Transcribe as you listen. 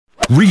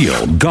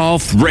Real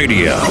Golf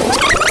Radio.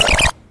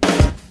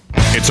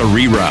 It's a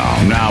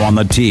reround now on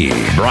the tee.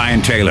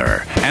 Brian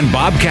Taylor and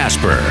Bob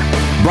Casper.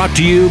 Brought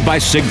to you by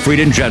Siegfried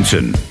and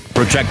Jensen.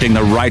 Protecting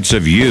the rights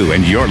of you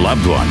and your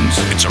loved ones.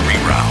 It's a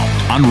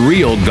reround on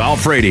Real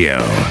Golf Radio.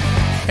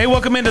 Hey,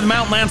 welcome into the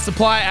Mountain Land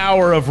Supply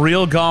Hour of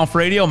Real Golf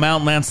Radio.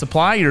 Mountain Land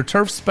Supply, your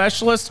turf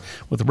specialist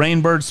with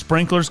Rainbird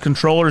sprinklers,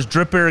 controllers,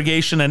 drip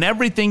irrigation, and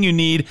everything you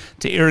need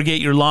to irrigate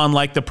your lawn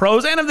like the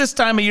pros. And at this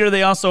time of year,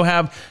 they also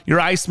have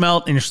your ice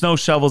melt and your snow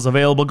shovels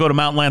available. Go to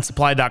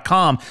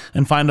mountainlandsupply.com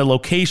and find a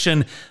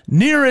location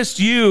nearest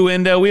you.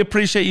 And we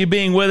appreciate you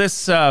being with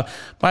us.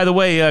 By the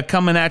way,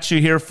 coming at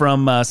you here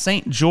from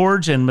St.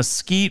 George and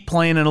Mesquite,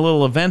 playing in a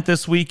little event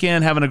this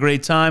weekend, having a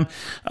great time.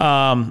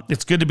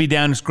 It's good to be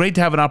down. It's great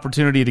to have an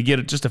opportunity to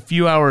get just a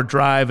few hour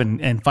drive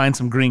and find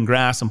some green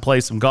grass and play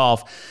some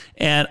golf.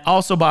 And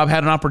also, Bob,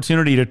 had an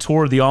opportunity to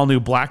tour the all new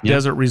Black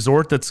Desert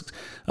Resort that's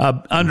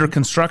under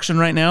construction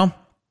right now.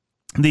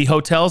 The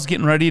hotel's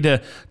getting ready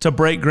to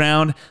break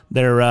ground.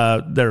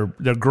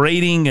 They're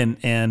grading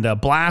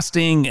and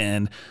blasting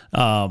and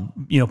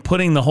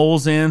putting the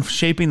holes in,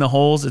 shaping the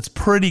holes. It's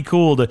pretty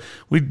cool.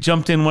 We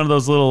jumped in one of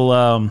those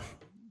little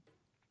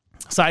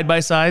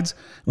side-by-sides,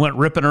 went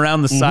ripping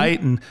around the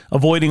site and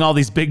avoiding all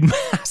these big,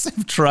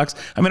 massive trucks.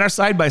 I mean, our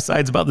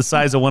side-by-side's about the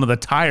size of one of the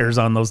tires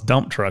on those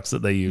dump trucks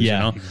that they use. Yeah,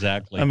 you know?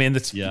 Exactly. I mean,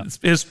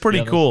 it's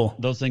pretty cool.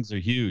 Those things are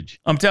huge.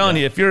 I'm telling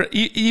you, if you're,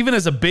 even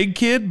as a big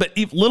kid, but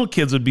little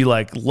kids would be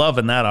like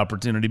loving that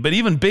opportunity. But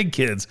even big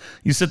kids,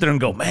 you sit there and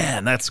go,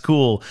 man, that's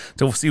cool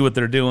to see what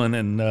they're doing.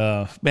 And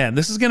man,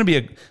 this is going to be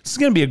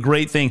a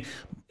great thing.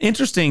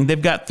 Interesting.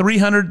 They've got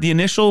 300, the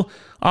initial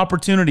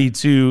opportunity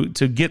to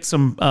get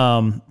some,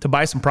 to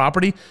buy some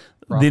property.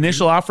 The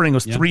initial offering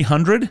was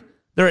 300.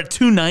 They're at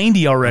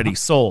 290 already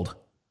sold.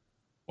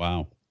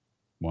 Wow.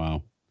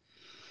 Well,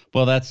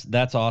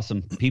 that's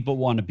awesome. People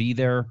want to be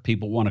there.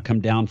 People want to come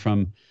down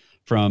from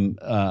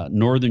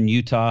northern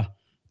Utah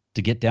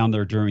to get down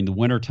there during the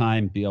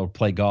wintertime, be able to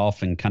play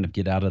golf and kind of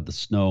get out of the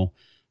snow.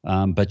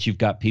 But you've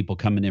got people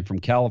coming in from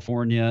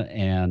California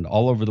and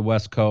all over the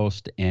West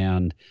Coast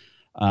and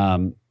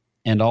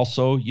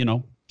also,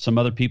 some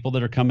other people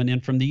that are coming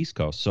in from the East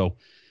Coast. So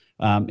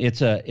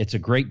it's a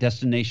great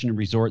destination and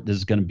resort. This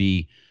is going to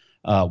be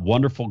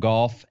wonderful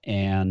golf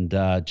and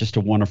just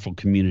a wonderful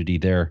community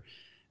there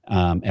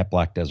at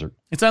Black Desert.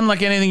 It's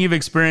unlike anything you've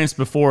experienced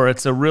before.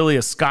 It's really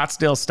a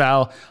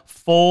Scottsdale-style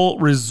full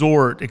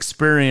resort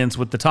experience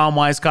with the Tom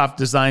Weiskopf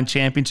Design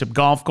Championship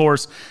Golf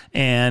Course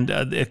and,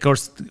 of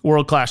course,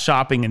 world-class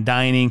shopping and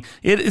dining.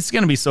 It's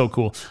going to be so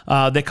cool.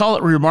 They call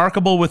it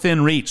remarkable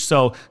within reach.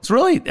 So it's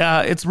really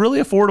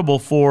affordable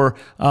for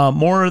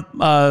more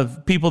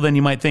people than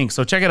you might think.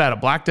 So check it out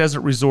at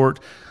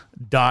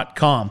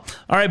blackdesertresort.com.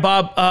 All right,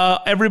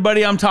 Bob,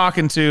 everybody I'm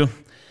talking to,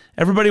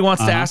 everybody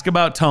wants to ask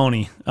about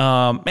Tony.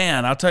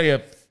 Man, I'll tell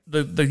you,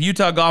 the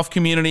Utah golf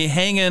community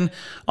hanging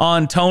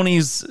on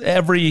Tony's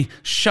every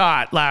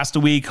shot last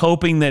week,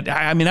 hoping that,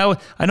 I know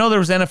there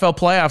was NFL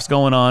playoffs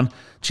going on,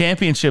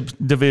 championship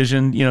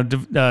division,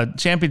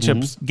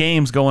 championships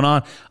games going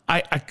on.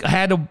 I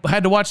had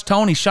to watch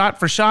Tony shot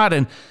for shot,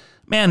 and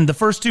man, the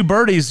first two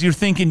birdies, you're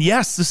thinking,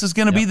 yes, this is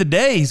going to be the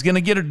day. He's going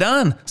to get it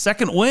done.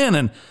 Second win,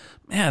 and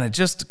man, it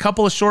just a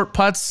couple of short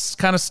putts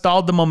kind of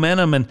stalled the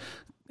momentum. And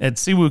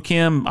Siwoo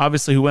Kim,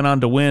 obviously, who went on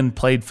to win,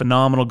 played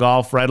phenomenal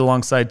golf right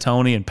alongside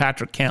Tony, and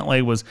Patrick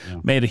Cantlay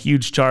made a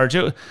huge charge.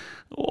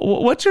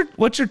 What's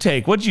your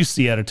take? What did you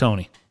see out of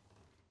Tony?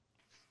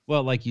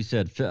 Well, like you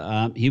said,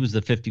 he was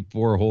the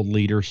 54-hole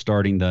leader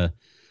starting the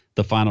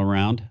final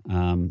round,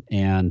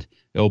 and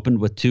opened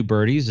with two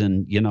birdies.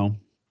 And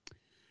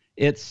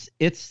it's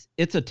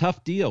a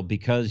tough deal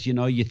because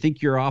you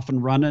think you're off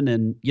and running,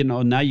 and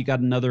now you got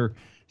another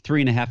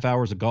 3.5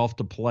 hours of golf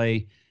to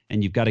play.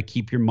 And you've got to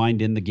keep your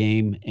mind in the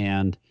game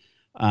and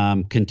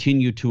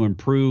continue to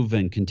improve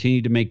and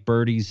continue to make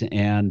birdies.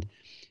 And,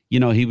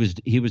 he was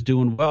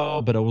doing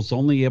well, but I was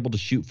only able to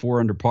shoot 4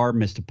 under par,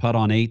 missed a putt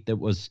on 8 that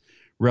was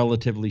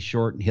relatively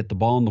short, and hit the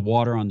ball in the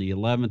water on the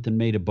 11th and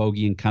made a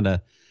bogey and kind of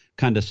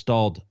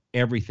stalled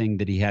everything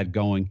that he had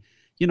going.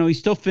 He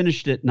still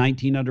finished at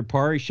 19 under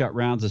par. He shot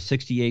rounds of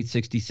 68,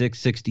 66,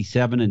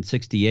 67, and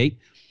 68.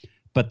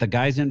 But the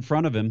guys in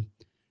front of him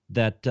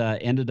that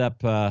ended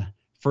up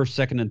first,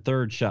 second, and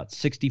third shot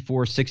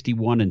 64,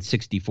 61, and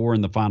 64 in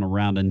the final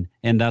round.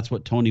 And that's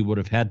what Tony would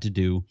have had to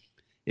do,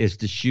 is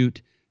to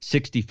shoot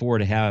 64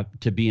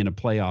 to be in a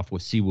playoff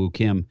with Siwoo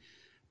Kim.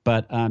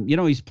 But,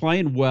 he's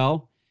playing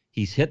well.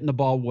 He's hitting the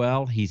ball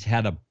well. He's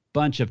had a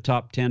bunch of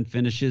top 10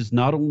 finishes,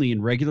 not only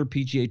in regular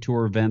PGA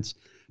Tour events,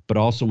 but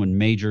also in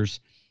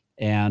majors.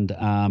 And,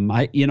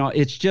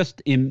 it's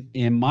just in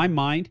my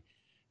mind,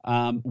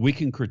 we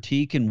can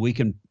critique and we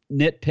can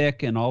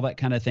nitpick and all that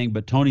kind of thing,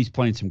 but Tony's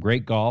playing some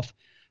great golf.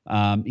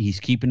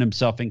 He's keeping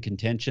himself in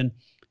contention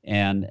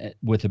and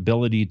with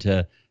ability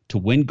to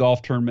win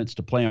golf tournaments,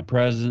 to play on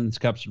President's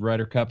Cups and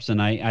Ryder Cups.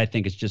 And I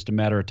think it's just a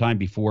matter of time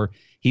before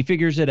he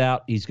figures it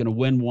out. He's going to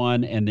win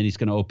one, and then he's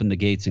going to open the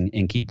gates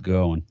and keep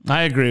going.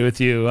 I agree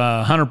with you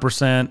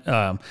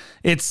 100%.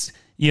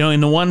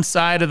 in the one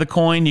side of the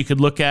coin, you could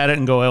look at it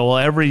and go, well,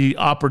 every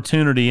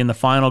opportunity in the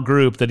final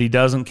group that he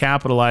doesn't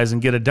capitalize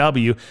and get a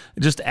W, it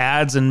just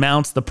adds and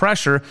mounts the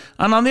pressure.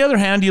 And on the other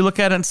hand, you look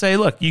at it and say,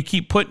 look, you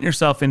keep putting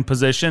yourself in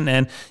position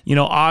and,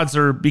 odds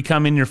are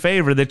becoming in your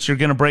favor that you're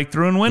going to break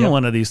through and win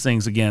one of these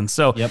things again.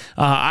 So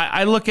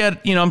I look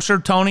at, I'm sure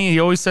Tony, he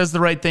always says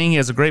the right thing. He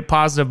has a great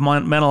positive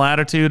mental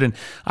attitude. And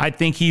I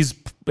think he's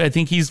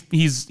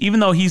even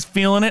though he's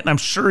feeling it, and I'm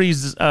sure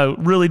he's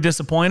really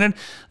disappointed.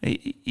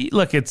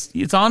 Look,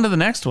 it's on to the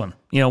next one.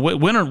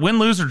 Win,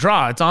 lose or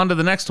draw. It's on to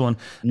the next one.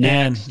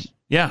 Next.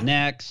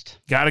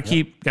 Got to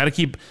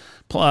keep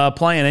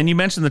playing. And you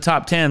mentioned the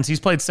top 10s. He's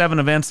played 7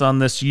 events on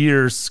this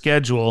year's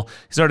schedule.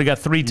 He's already got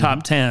 3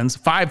 top 10s,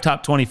 5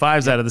 top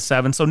 25s out of the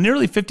 7. So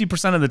nearly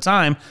 50% of the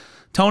time,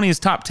 Tony is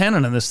top 10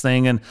 in this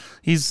thing, and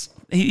he's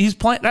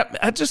playing.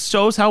 That just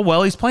shows how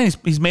well he's playing.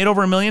 He's made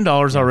over $1 million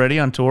already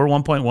on tour,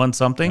 1.1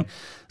 something.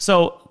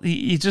 So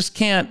you just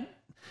can't.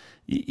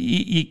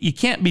 You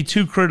can't be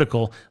too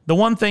critical. The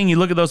one thing, you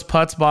look at those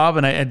putts, Bob,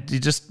 and you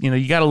just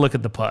you got to look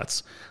at the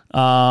putts.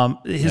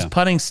 His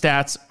putting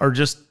stats are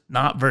just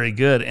not very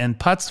good, and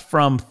putts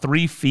from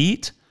 3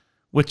 feet,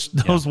 which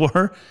those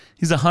were.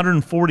 He's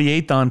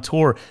 148th on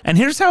tour, and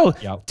here's how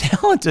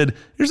talented.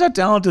 Here's how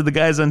talented the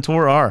guys on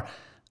tour are.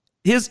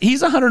 He's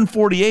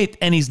 148th,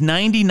 and he's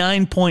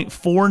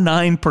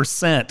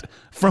 99.49%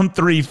 from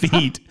 3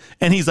 feet,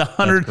 and he's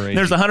 100.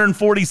 There's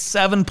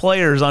 147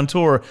 players on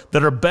tour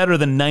that are better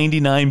than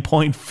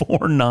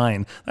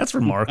 99.49. That's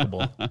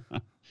remarkable.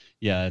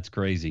 Yeah, it's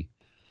crazy.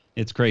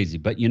 It's crazy,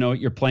 but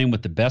you're playing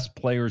with the best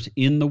players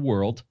in the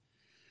world,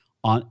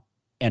 and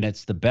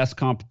it's the best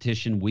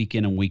competition week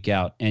in and week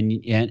out.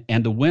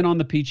 And to win on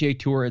the PGA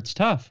Tour, it's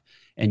tough,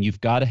 and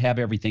you've got to have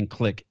everything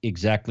click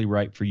exactly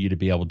right for you to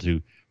be able to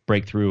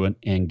break through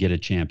and get a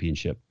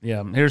championship.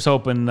 Yeah, here's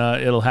hoping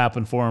it'll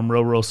happen for him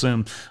real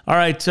soon. All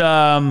right,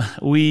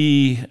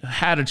 we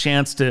had a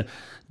chance to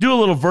do a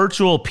little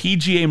virtual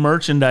PGA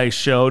merchandise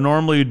show.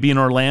 Normally we'd be in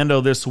Orlando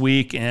this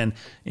week and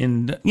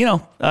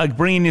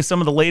bringing you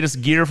some of the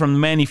latest gear from the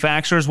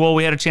manufacturers. Well,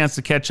 we had a chance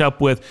to catch up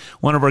with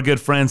one of our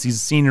good friends.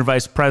 He's Senior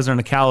Vice President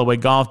of Callaway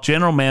Golf,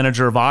 General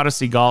Manager of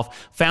Odyssey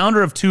Golf,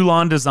 founder of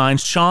Toulon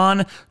Designs,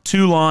 Sean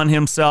Toulon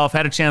himself.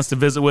 Had a chance to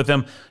visit with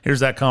him. Here's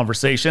that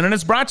conversation. And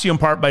it's brought to you in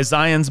part by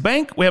Zions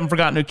Bank. We haven't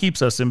forgotten who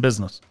keeps us in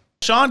business.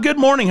 Sean, good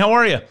morning. How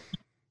are you?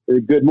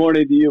 Good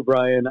morning to you,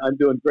 Brian. I'm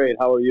doing great.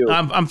 How are you?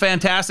 I'm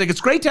fantastic.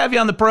 It's great to have you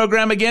on the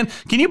program again.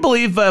 Can you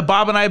believe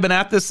Bob and I have been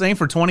at this thing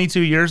for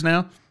 22 years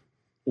now?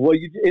 Well,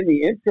 in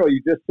the intro,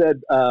 you just said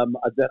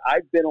that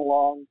I've been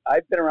around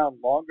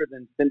longer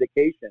than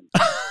syndication.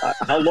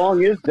 How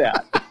long is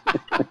that?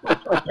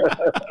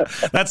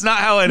 That's not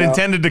how it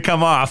intended to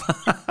come off.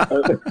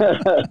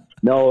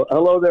 No.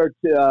 Hello there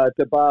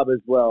to Bob as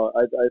well.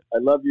 I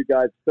love you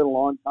guys. It's been a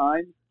long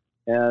time,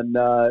 and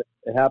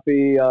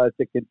happy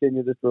to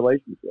continue this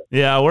relationship.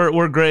 Yeah,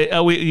 we're great.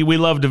 We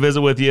love to visit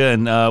with you,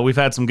 and we've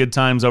had some good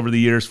times over the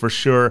years for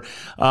sure.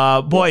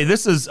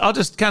 This is, I'll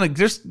just kind of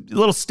just a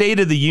little state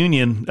of the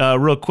union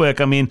real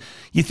quick. I mean,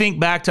 you think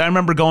back to, I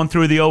remember going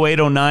through the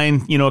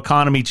 08-09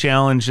 economy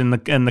challenge and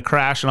the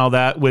crash and all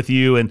that with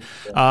you. And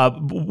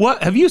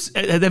what have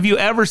you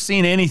ever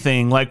seen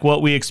anything like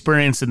what we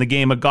experienced in the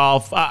game of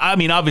golf? I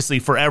mean, obviously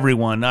for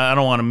everyone, I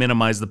don't want to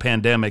minimize the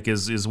pandemic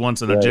is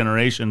once in a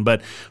generation,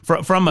 but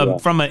from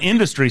an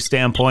industry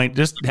standpoint,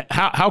 just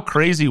how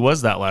crazy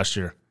was that last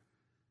year?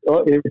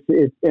 Well, and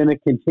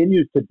it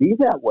continues to be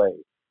that way.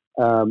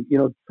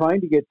 Trying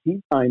to get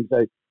tee times,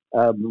 at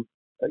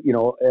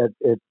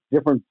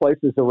different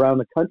places around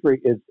the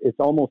country it's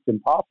almost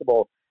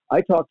impossible.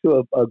 I talked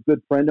to a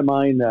good friend of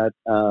mine that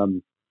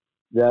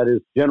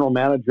is general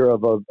manager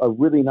of a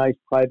really nice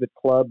private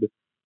club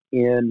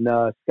in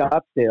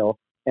Scottsdale,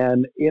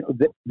 and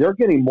they're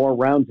getting more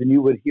rounds than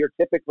you would hear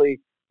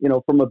typically.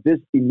 From a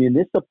busy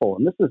municipal,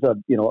 and this is a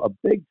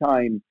big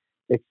time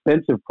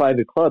expensive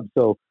private club.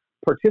 So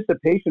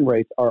participation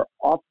rates are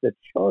off the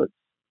charts.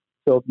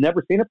 So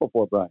never seen it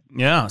before, Brian.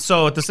 Yeah.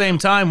 So at the same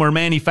time where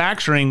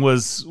manufacturing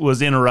was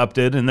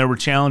interrupted and there were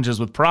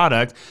challenges with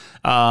product,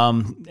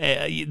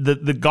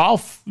 the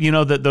golf,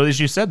 as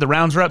you said, the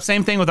rounds are up.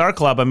 Same thing with our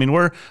club. I mean,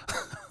 we're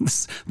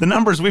the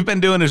numbers we've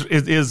been doing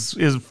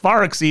is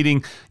far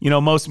exceeding,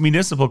 most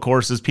municipal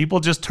courses.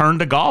 People just turn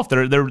to golf.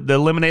 They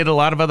eliminated a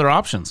lot of other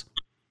options.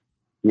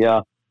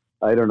 Yeah,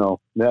 I don't know.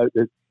 Now,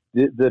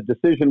 the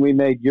decision we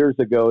made years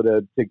ago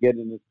to get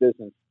in this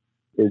business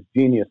is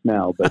genius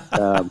now. But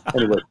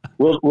anyway,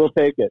 we'll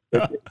take it.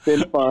 It's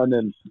been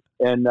fun,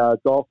 and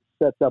golf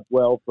sets up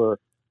well for.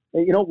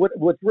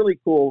 What's really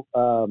cool,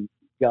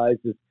 guys,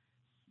 is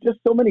just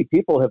so many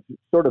people have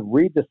sort of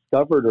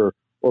rediscovered or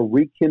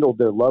rekindled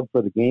their love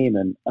for the game,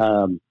 and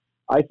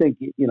I think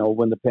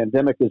when the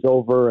pandemic is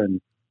over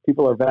and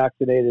people are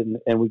vaccinated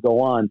and we go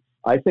on,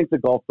 I think the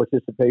golf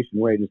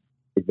participation rate is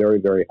very,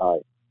 very high.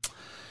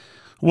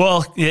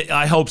 Well,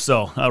 I hope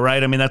so.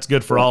 Right. I mean, that's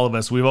good for all of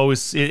us. We've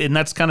always, and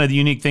that's kind of the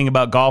unique thing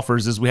about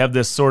golfers is we have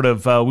this sort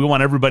of, we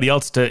want everybody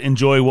else to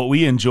enjoy what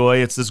we enjoy.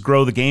 It's this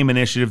grow the game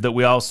initiative that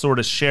we all sort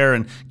of share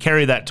and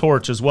carry that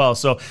torch as well.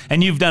 So,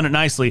 and you've done it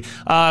nicely.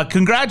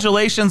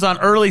 Congratulations on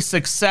early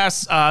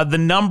success. The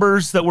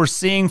numbers that we're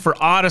seeing for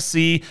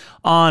Odyssey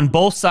on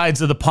both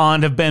sides of the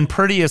pond have been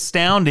pretty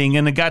astounding,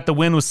 and it got the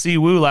win with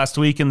Siwoo last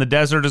week in the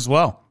desert as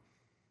well.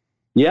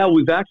 Yeah,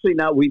 we've actually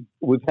now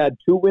we've had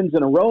 2 wins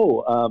in a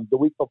row. The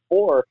week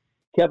before,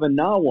 Kevin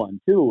Na won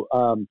too.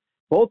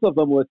 Both of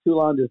them with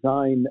Toulon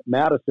Design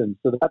Madison.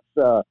 So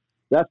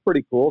that's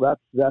pretty cool.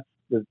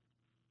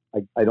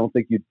 I don't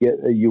think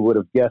you would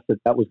have guessed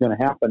that was going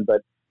to happen,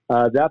 but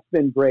that's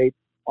been great.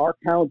 Our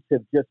counts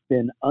have just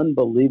been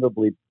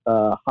unbelievably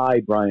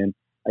high, Brian.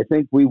 I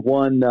think we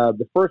won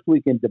the first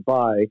week in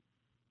Dubai.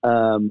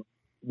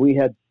 We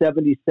had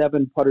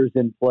 77 putters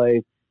in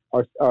play.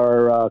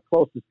 Our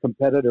closest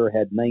competitor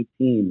had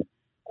 19,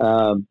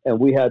 and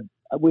we had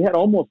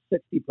almost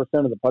 60%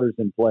 of the putters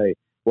in play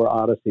were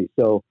Odyssey.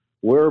 So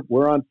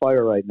we're on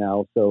fire right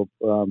now. So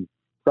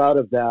proud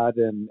of that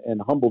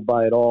and humbled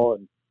by it all,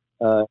 and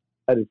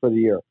excited for the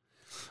year.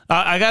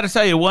 I got to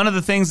tell you, one of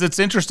the things that's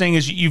interesting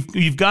is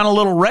you've gone a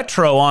little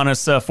retro on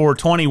us for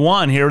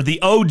 21 here,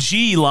 the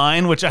OG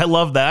line, which I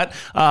love that,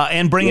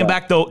 and bringing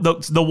back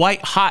the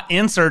white hot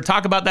insert.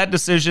 Talk about that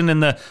decision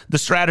and the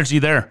strategy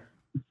there.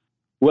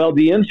 Well,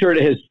 the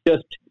insert has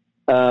just,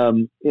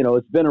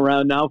 it's been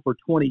around now for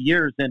 20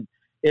 years, and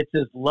it's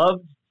as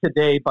loved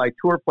today by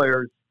tour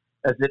players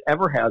as it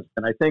ever has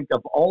been. I think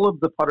of all of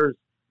the putters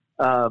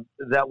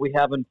that we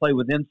have in play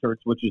with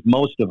inserts, which is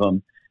most of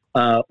them,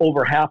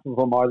 over half of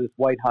them are this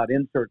white hot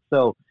insert.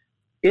 So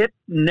it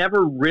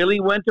never really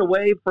went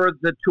away for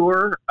the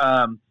tour.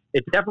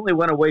 It definitely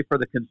went away for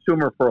the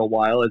consumer for a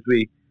while as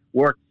we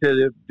worked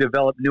to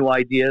develop new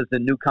ideas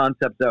and new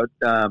concepts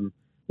that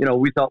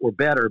we thought were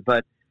better,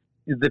 but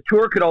the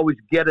tour could always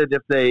get it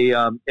if they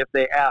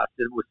asked.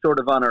 It was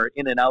sort of on our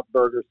In-N-Out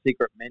Burger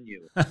secret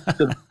menu,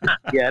 so they didn't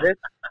get it.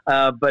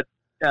 But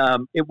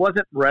it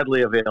wasn't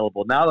readily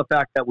available. Now the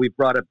fact that we've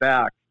brought it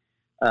back,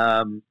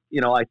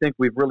 I think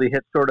we've really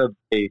hit sort of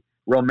a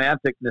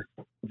romantic,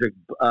 nostalgic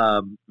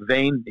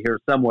vein here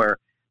somewhere.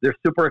 They're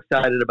super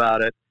excited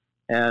about it,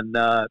 and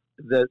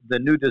the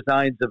new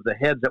designs of the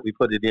heads that we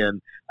put it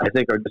in, I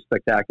think, are just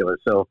spectacular.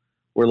 So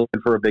we're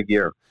looking for a big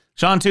year.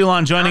 Sean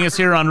Toulon joining us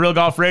here on Real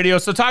Golf Radio.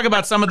 So talk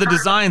about some of the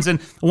designs,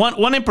 and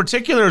one in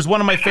particular is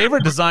one of my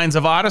favorite designs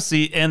of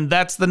Odyssey, and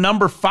that's the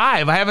number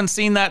 5. I haven't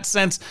seen that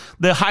since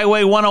the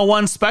Highway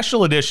 101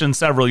 Special Edition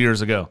several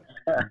years ago.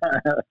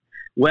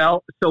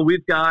 Well, so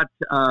we've got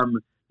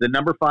the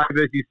number 5,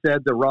 as you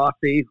said, the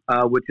Rossi,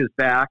 which is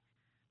back,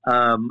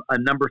 a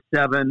number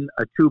 7,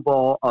 a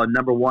 2-ball, a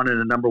number 1, and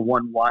a number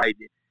 1 wide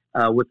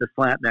with the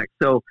slant neck.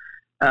 So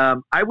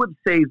I would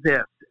say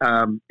this.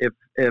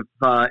 If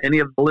any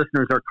of the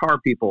listeners are car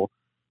people,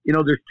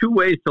 there's 2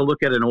 ways to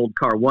look at an old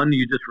car. One,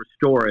 you just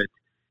restore it.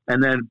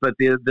 But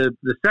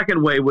the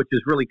second way, which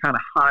is really kind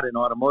of hot in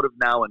automotive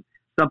now and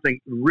something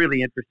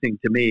really interesting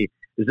to me,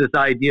 is this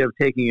idea of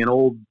taking an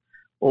old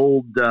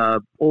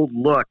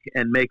look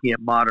and making it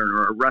modern,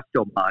 or a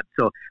resto mod.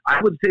 So I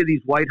would say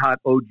these white hot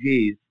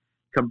OGs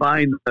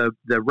combine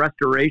the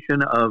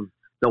restoration of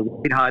the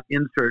white hot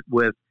insert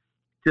with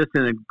just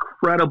an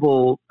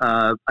incredible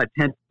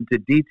attention to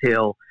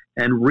detail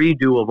and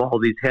redo of all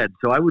these heads.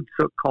 So I would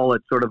call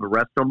it sort of a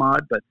resto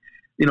mod, but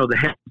the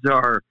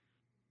heads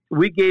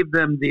we gave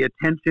them the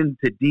attention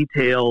to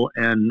detail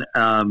and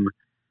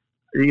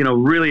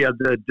really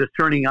the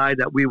discerning eye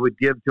that we would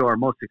give to our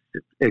most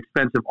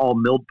expensive all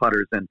milled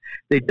putters, and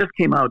they just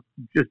came out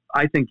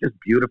I think just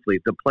beautifully.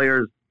 The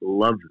players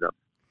loved them.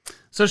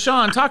 So,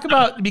 Sean, talk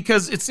about,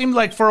 because it seemed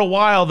like for a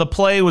while the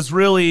play was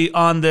really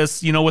on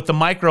this, with the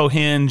micro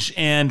hinge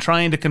and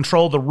trying to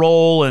control the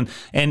roll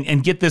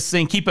and get this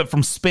thing, keep it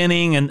from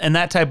spinning and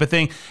that type of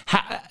thing.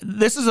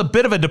 This is a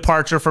bit of a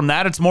departure from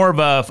that. It's more of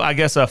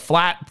a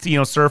flat,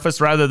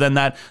 surface rather than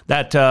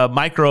that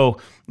micro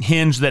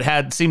hinge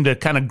that seemed to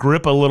kind of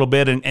grip a little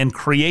bit and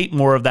create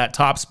more of that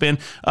top spin.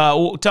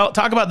 Talk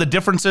about the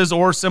differences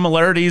or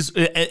similarities,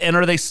 and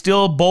are they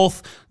still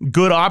both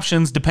good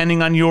options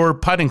depending on your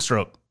putting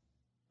stroke?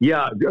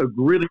 Yeah, a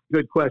really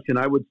good question.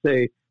 I would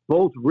say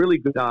both really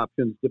good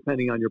options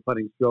depending on your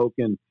putting stroke.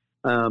 And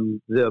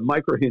the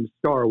micro hinge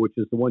star, which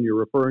is the one you're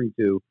referring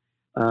to,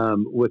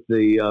 with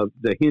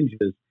the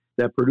hinges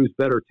that produce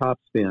better top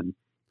spin,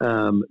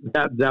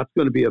 that's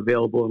going to be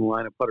available in the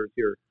line of putters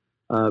here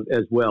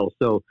as well.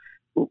 So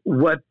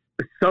what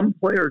some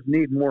players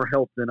need more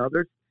help than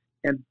others,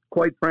 and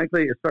quite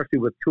frankly, especially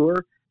with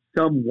tour,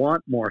 some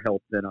want more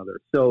help than others.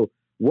 So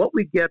what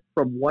we get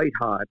from White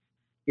Hot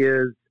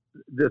is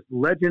this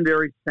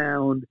legendary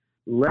sound,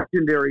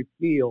 legendary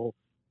feel,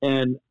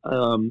 and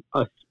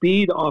a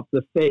speed off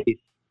the face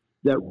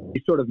that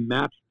really sort of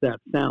matched that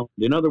sound.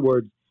 In other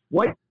words,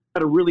 White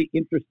had a really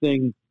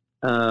interesting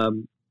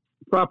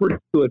property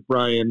to it,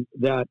 Brian,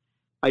 that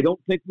I don't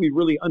think we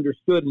really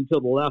understood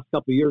until the last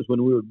couple of years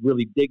when we were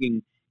really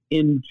digging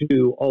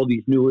into all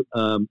these new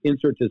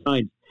insert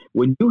designs.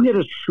 When you hit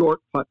a short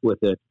putt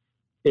with it,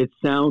 it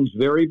sounds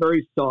very,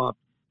 very soft.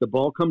 The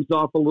ball comes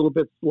off a little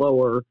bit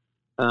slower,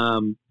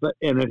 and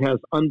it has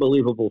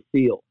unbelievable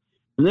feel.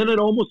 And then it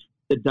has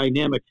a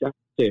dynamic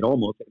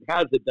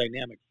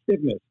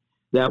stiffness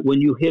that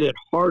when you hit it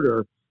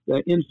harder,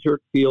 the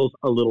insert feels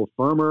a little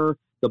firmer.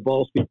 The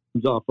ball speed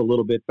comes off a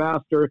little bit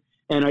faster.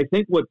 And I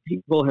think what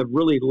people have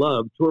really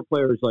loved, tour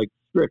players like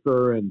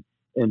Stricker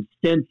and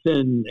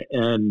Stenson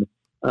and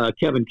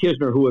Kevin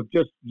Kisner, who have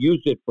just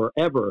used it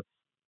forever,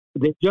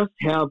 they just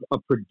have a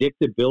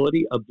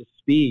predictability of the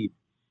speed.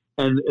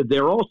 And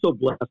they're also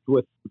blessed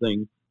with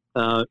something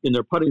in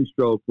their putting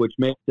stroke, which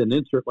makes an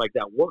insert like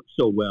that work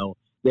so well.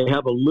 They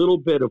have a little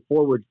bit of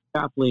forward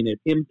scaffolding at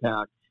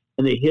impact,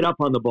 and they hit up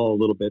on the ball a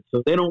little bit.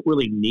 So they don't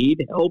really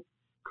need help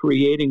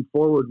creating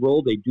forward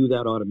roll. They do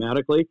that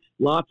automatically.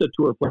 Lots of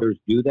tour players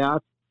do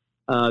that.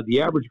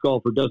 The average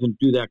golfer doesn't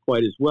do that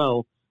quite as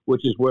well,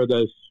 which is where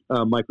those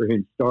micro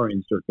hinge star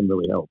insert can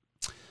really help.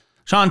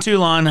 Sean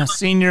Toulon,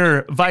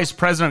 Senior Vice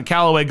President,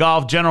 Callaway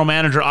Golf, General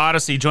Manager,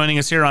 Odyssey, joining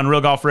us here on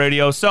Real Golf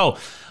Radio. So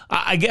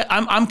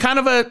I'm kind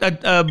of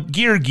a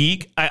gear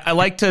geek. I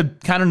like to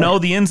kind of know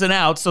the ins and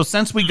outs. So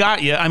since we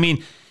got you, I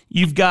mean,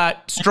 you've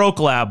got Stroke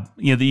Lab,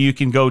 that you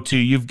can go to.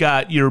 You've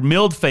got your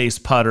milled face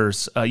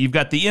putters. You've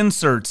got the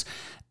inserts.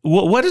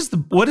 What is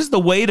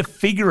the way to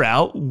figure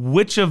out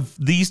which of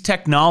these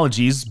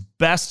technologies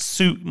best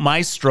suit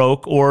my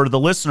stroke or the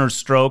listener's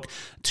stroke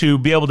to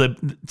be able to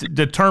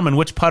determine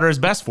which putter is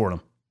best for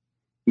them?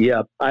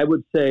 Yeah, I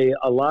would say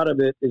a lot of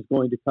it is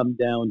going to come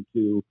down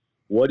to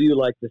what do you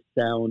like the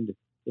sound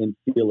and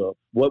feel of.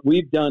 What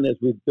we've done as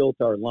we've built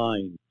our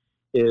line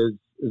is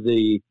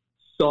the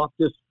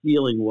softest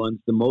feeling ones,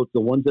 the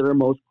ones that are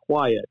most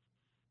quiet.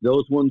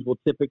 Those ones will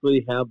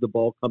typically have the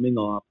ball coming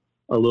off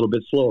a little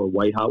bit slower.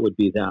 White Hot would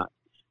be that.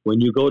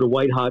 When you go to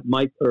White Hot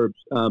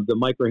the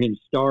micro hinge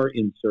star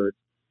insert,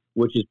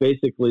 which is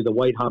basically the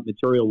White Hot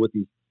material with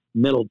these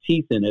metal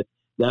teeth in it,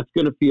 that's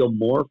going to feel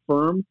more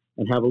firm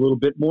and have a little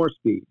bit more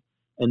speed.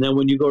 And then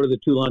when you go to the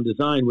Toulon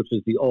design, which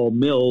is the all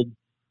milled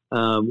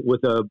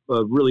with a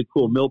really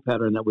cool mill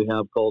pattern that we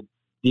have called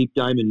Deep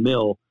Diamond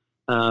Mill,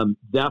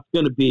 that's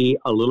going to be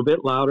a little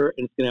bit louder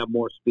and it's going to have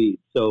more speed.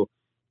 So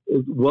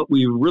what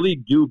we really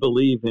do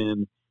believe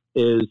in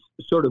is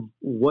sort of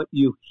what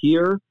you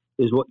hear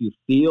is what you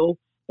feel,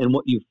 and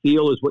what you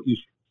feel is what you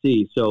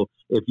see. So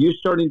if you're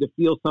starting to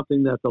feel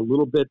something that's a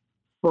little bit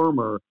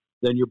firmer,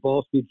 then your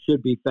ball speed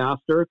should be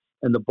faster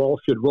and the ball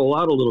should roll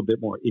out a little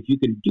bit more. If you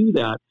can do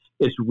that,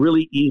 it's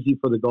really easy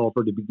for the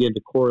golfer to begin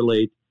to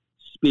correlate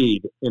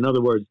speed. In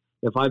other words,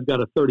 if I've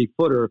got a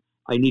 30-footer,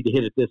 I need to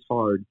hit it this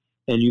hard.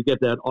 And you get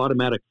that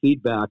automatic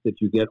feedback that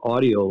you get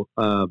audio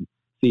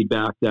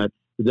feedback that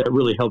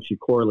really helps you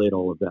correlate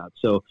all of that.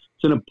 So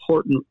it's an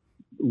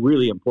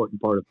really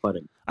important part of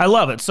putting. I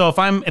love it. So if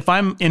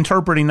I'm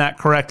interpreting that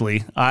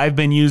correctly, I've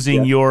been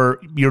using your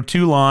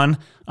Toulon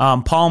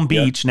Palm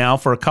Beach now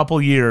for a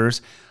couple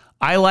years.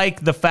 I like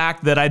the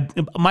fact that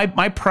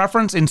my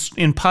preference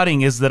in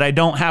putting is that I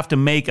don't have to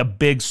make a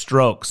big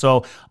stroke.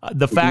 So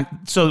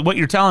so what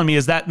you're telling me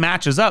is that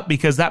matches up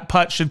because that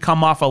putt should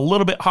come off a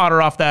little bit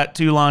hotter off that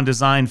Toulon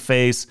design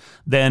face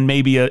than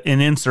maybe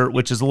an insert,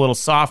 which is a little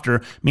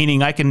softer,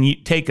 meaning I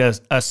can take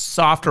a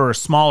softer or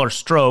smaller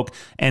stroke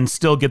and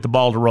still get the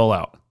ball to roll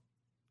out.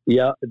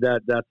 Yeah,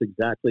 that's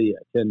exactly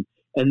it.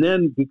 And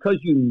then because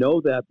you know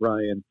that,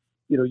 Brian,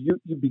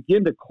 you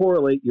begin to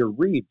correlate your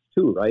reads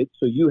too, right?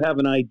 So you have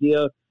an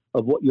idea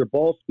of what your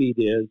ball speed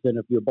is, and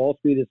if your ball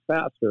speed is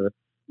faster,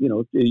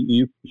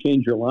 you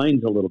change your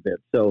lines a little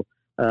bit. So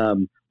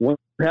once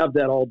you have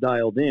that all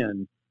dialed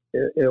in,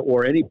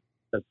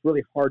 it's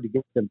really hard to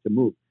get them to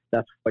move.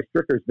 That's why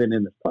Stricker's been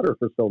in this putter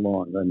for so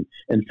long,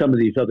 and some of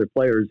these other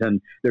players,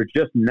 and they're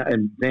just not,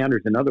 and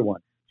Xander's another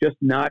one, just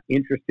not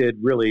interested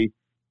really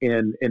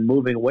in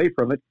moving away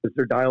from it because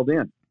they're dialed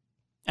in.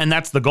 And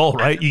that's the goal,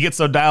 right? You get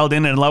so dialed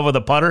in love with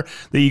a putter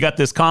that you got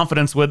this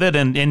confidence with it,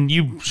 and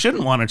you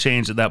shouldn't want to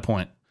change at that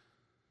point.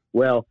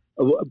 Well,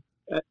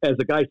 as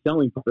a guy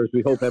selling putters,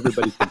 we hope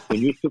everybody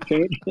continues to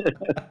change.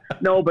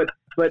 No, but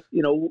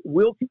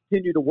we'll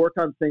continue to work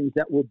on things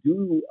that will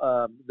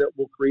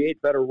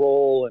create better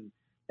roll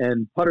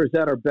and putters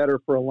that are better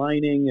for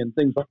aligning and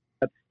things like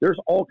that. There's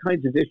all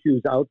kinds of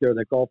issues out there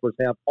that golfers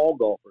have, all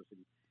golfers,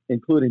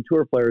 including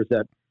tour players,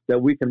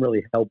 that we can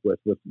really help with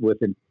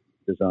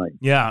design.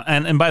 Yeah,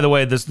 and by the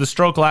way, the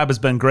Stroke Lab has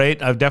been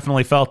great. I've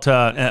definitely felt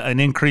an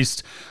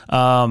increased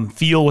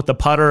feel with the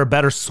putter, a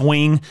better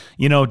swing,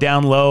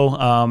 down low,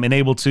 and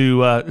able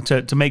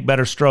to make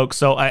better strokes.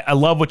 So I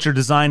love what you're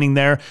designing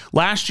there.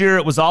 Last year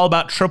it was all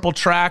about Triple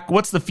Track.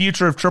 What's the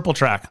future of Triple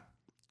Track?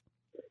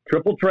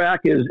 Triple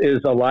Track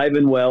is alive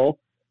and well,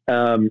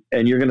 and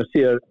you're going to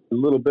see a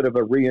little bit of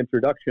a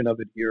reintroduction of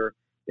it here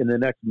in the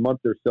next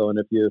month or so. And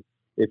if you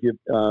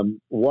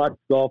watch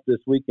golf this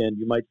weekend,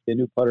 you might see a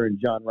new putter in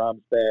John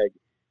Rahm's bag.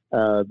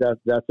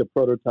 That's a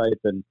prototype,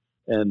 and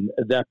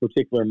that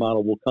particular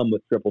model will come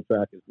with Triple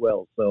Track as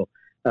well. So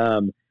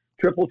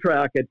Triple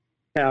Track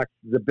attacks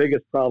the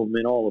biggest problem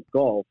in all of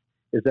golf,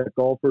 is that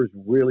golfers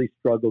really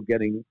struggle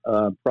getting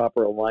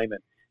proper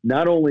alignment.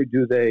 Not only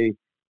do they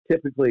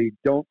typically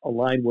don't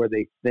align where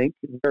they think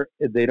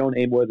they don't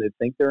aim where they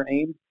think they're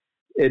aimed,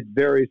 it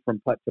varies from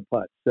putt to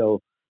putt.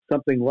 So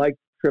something like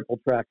triple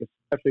track,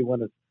 especially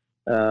when it's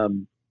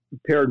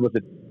paired with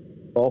a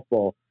golf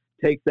ball,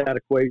 takes that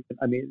equation.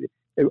 I mean,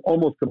 it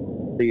almost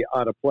completely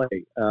out of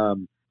play.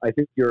 I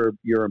think your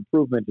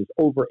improvement is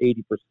over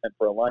 80%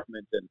 for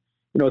alignment, and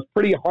it's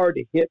pretty hard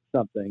to hit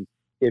something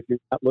if you're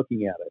not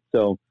looking at it.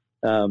 So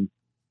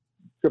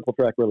triple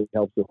track really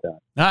helps with that.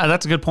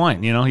 That's a good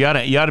point. You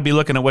ought to be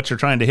looking at what you're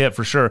trying to hit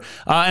for sure.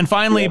 And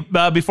finally,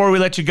 before we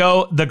let you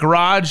go, the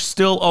garage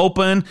still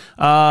open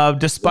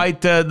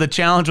despite the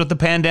challenge with the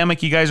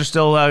pandemic. You guys are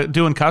still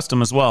doing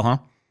custom as well, huh?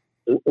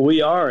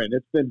 We are, and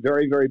it's been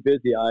very, very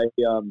busy. I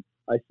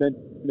spend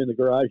time in the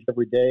garage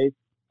every day,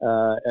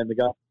 and the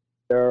guys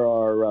there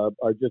are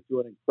just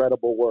doing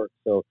incredible work.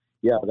 So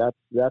yeah,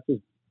 that's as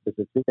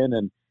it's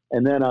been,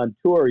 and then on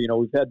tour,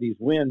 we've had these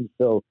wins,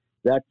 so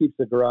that keeps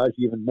the garage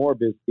even more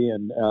busy.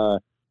 And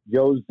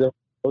Joe's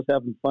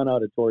having fun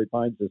out at Torrey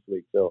Pines this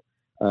week, so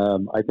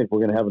I think we're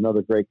going to have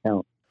another great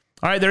count.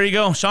 All right, there you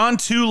go. Sean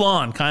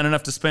Toulon, kind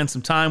enough to spend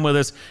some time with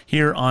us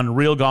here on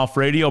Real Golf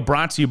Radio,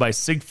 brought to you by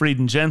Siegfried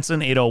and Jensen,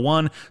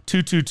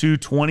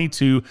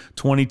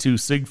 801-222-2222,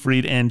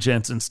 Siegfried and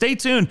Jensen. Stay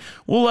tuned.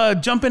 We'll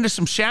jump into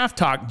some shaft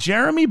talk.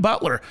 Jeremy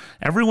Butler,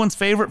 everyone's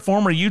favorite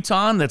former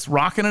Utahan that's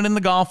rocking it in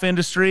the golf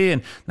industry,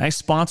 and nice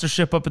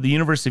sponsorship up at the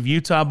University of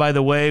Utah, by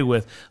the way,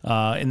 with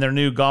in their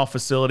new golf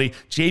facility.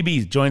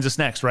 JB joins us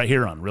next right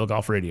here on Real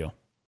Golf Radio.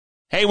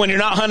 Hey, when you're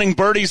not hunting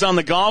birdies on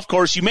the golf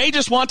course, you may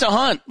just want to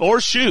hunt or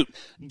shoot.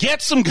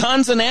 Get some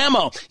guns and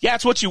ammo. Yeah,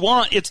 it's what you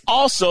want. It's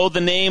also the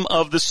name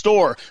of the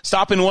store.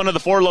 Stop in one of the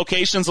 4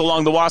 locations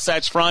along the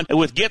Wasatch Front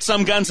with Get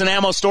Some Guns and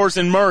Ammo stores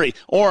in Murray,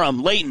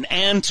 Orem, Layton,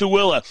 and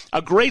Tooele.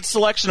 A great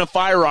selection of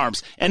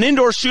firearms, an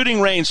indoor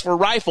shooting range for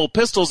rifle,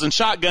 pistols, and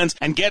shotguns,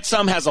 and Get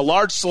Some has a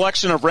large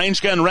selection of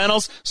range gun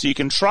rentals so you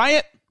can try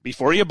it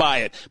before you buy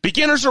it.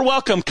 Beginners are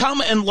welcome.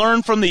 Come and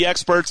learn from the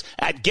experts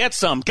at Get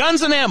Some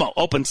Guns and Ammo,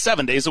 open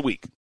 7 days a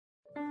week.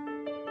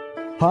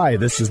 Hi,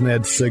 this is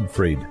Ned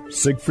Siegfried.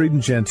 Siegfried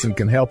and Jensen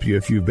can help you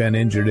if you've been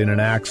injured in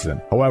an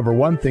accident. However,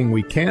 one thing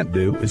we can't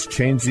do is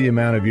change the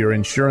amount of your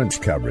insurance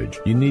coverage.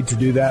 You need to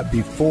do that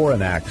before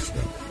an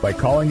accident. By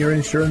calling your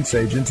insurance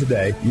agent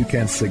today, you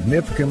can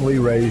significantly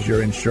raise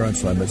your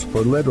insurance limits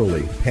for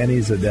literally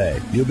pennies a day.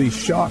 You'll be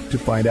shocked to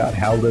find out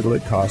how little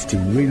it costs to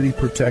really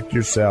protect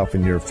yourself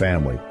and your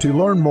family. To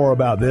learn more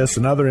about this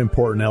and other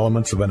important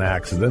elements of an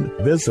accident,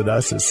 visit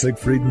us at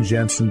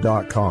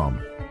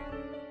siegfriedandjensen.com.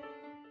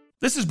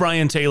 This is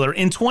Brian Taylor.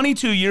 In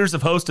 22 years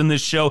of hosting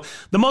this show,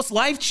 the most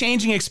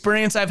life-changing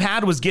experience I've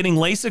had was getting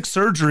LASIK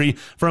surgery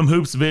from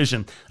Hoops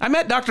Vision. I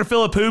met Dr.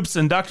 Philip Hoops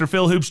and Dr.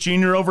 Phil Hoops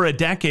Jr. over a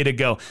decade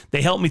ago.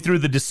 They helped me through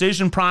the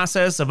decision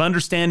process of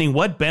understanding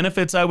what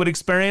benefits I would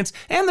experience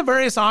and the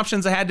various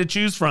options I had to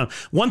choose from.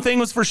 One thing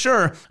was for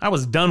sure, I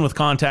was done with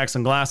contacts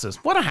and glasses.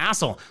 What a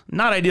hassle.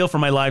 Not ideal for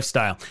my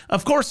lifestyle.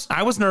 Of course,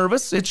 I was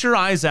nervous. It's your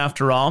eyes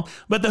after all.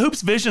 But the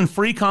Hoops Vision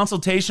free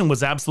consultation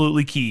was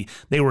absolutely key.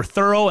 They were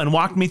thorough and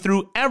walked me through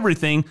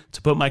everything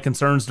to put my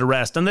concerns to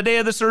rest. And the day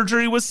of the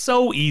surgery was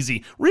so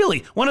easy.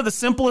 Really, one of the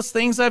simplest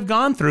things I've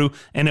gone through,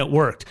 and it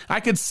worked. I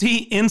could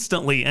see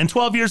instantly. And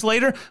 12 years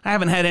later, I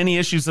haven't had any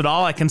issues at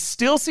all. I can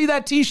still see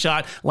that tee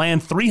shot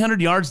land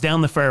 300 yards down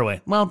the fairway.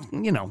 Well,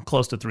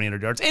 close to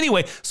 300 yards.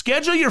 Anyway,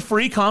 schedule your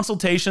free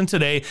consultation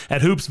today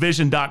at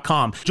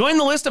hoopsvision.com. Join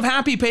the list of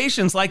happy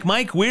patients like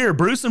Mike Weir,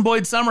 Bruce and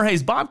Boyd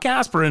Summerhays, Bob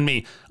Casper, and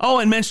me. Oh,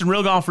 and mention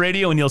Real Golf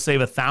Radio and you'll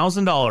save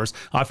 $1,000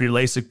 off your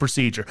LASIK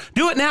procedure.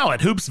 Do it now at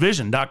hoopsvision.com.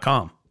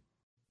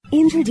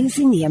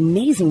 Introducing the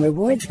Amazing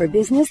Rewards for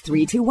Business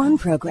 321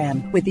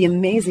 program. With the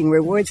Amazing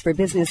Rewards for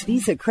Business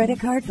Visa credit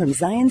card from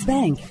Zions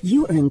Bank,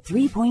 you earn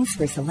 3 points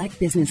for select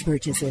business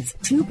purchases,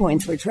 2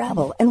 points for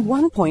travel, and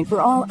 1 point for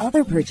all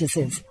other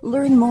purchases.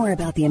 Learn more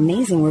about the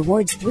Amazing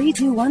Rewards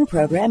 321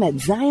 program at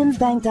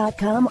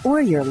zionsbank.com or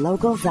your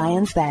local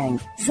Zions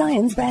Bank.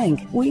 Zions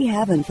Bank, we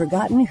haven't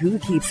forgotten who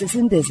keeps us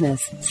in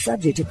business.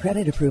 Subject to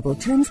credit approval,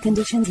 terms,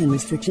 conditions, and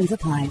restrictions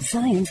apply.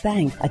 Zions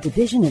Bank, a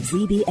division of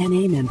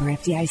ZBNA member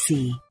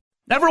FDIC.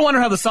 Ever wonder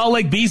how the Salt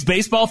Lake Bees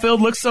baseball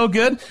field looks so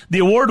good? The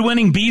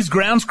award-winning Bees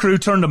grounds crew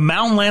turned to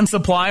Mountain Land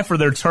Supply for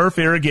their turf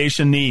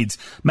irrigation needs.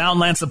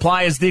 Mountain Land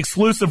Supply is the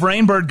exclusive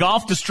Rainbird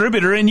golf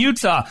distributor in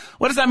Utah.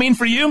 What does that mean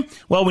for you?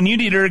 Well, when you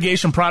need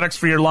irrigation products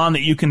for your lawn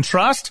that you can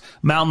trust,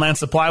 Mountain Land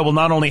Supply will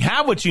not only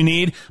have what you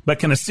need, but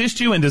can assist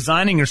you in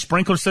designing your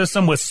sprinkler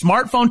system with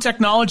smartphone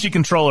technology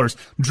controllers,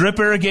 drip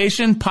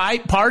irrigation,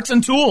 pipe, parts,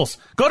 and tools.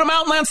 Go to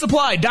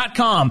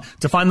mountainlandsupply.com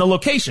to find the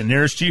location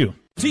nearest you.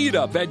 Tee it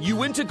up at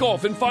Uinta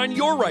Golf and find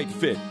your right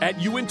fit.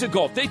 At Uinta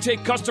Golf, they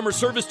take customer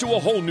service to a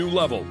whole new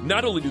level.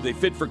 Not only do they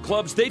fit for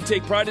clubs, they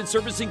take pride in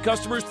servicing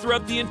customers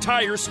throughout the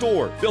entire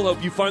store. They'll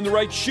help you find the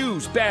right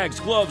shoes, bags,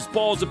 gloves,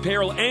 balls,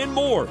 apparel, and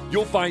more.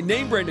 You'll find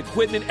name brand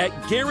equipment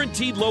at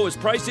guaranteed lowest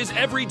prices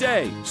every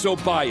day. So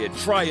buy it,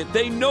 try it.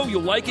 They know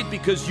you'll like it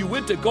because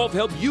Uinta Golf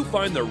helped you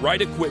find the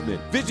right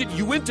equipment. Visit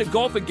Uinta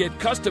Golf and get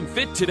custom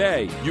fit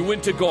today.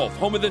 Uinta Golf,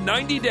 home of the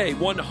 90-day,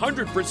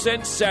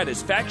 100%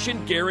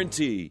 satisfaction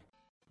guarantee.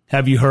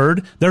 Have you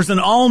heard? There's an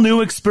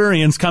all-new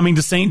experience coming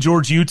to St.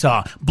 George,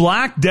 Utah.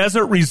 Black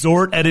Desert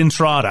Resort at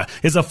Entrada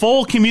is a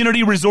full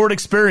community resort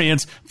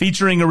experience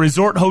featuring a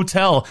resort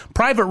hotel,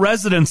 private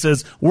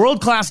residences,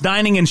 world-class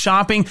dining and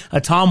shopping,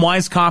 a Tom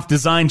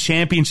Weiskopf-designed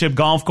championship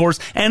golf course,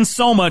 and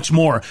so much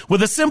more.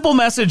 With a simple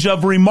message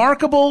of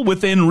remarkable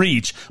within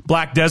reach,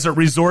 Black Desert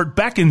Resort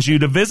beckons you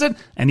to visit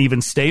and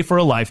even stay for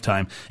a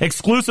lifetime.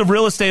 Exclusive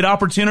real estate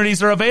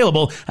opportunities are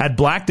available at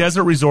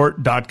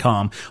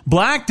blackdesertresort.com.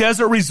 Black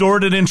Desert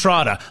Resort at Entrada,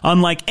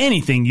 unlike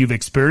anything you've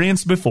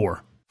experienced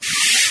before.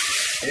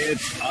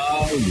 It's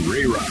a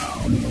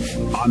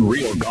reround on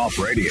Real Golf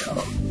Radio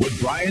with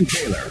Brian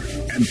Taylor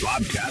and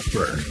Bob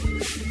Casper.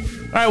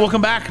 All right,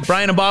 welcome back.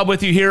 Brian and Bob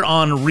with you here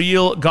on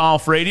Real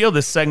Golf Radio.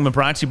 This segment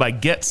brought to you by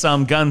Get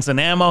Some Guns and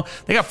Ammo.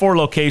 They got 4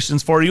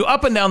 locations for you.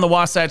 Up and down the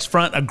Wasatch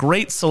Front, a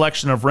great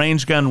selection of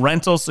range gun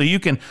rentals, so you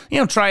can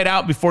try it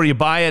out before you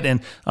buy it. And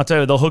I'll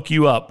tell you, they'll hook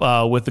you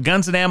up with the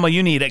guns and ammo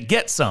you need at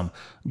Get Some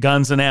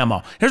Guns and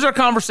Ammo. Here's our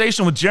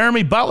conversation with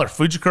Jeremy Butler,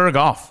 Fujikura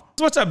Golf.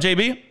 What's up,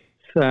 JB?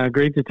 It's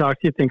great to talk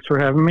to you. Thanks for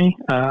having me.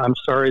 I'm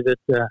sorry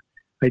that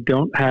I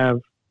don't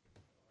have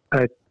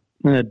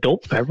an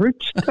adult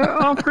beverage to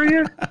offer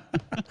you.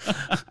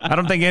 I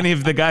don't think any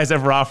of the guys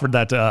ever offered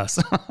that to us.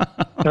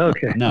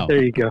 Okay, no.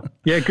 There you go.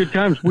 Yeah, good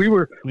times. We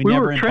were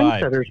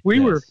trendsetters. We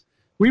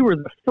were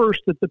the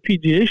first at the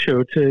PGA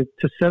show to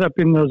set up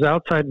in those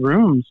outside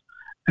rooms,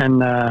 and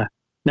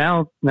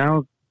now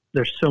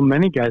there's so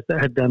many guys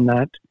that had done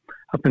that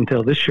up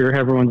until this year.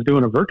 Everyone's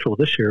doing a virtual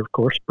this year, of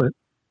course, but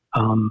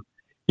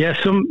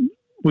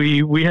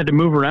we had to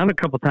move around a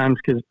couple times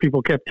because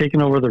people kept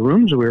taking over the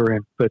rooms we were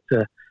in, but.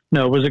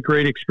 No, it was a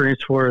great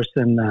experience for us,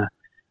 and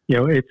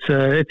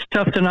it's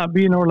tough to not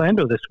be in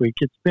Orlando this week.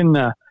 It's been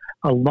a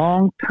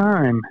long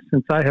time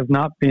since I have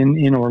not been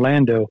in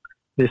Orlando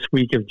this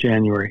week of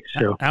January.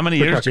 So how many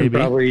years, JB?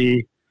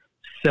 Probably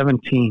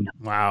 17.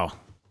 Wow.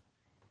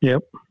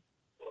 Yep.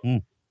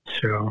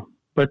 So,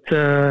 but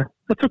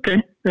that's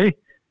okay. Hey,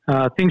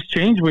 things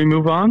change. We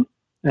move on,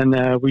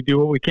 and we do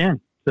what we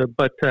can. So,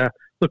 but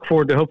look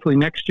forward to hopefully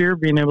next year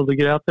being able to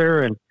get out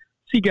there and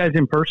see guys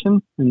in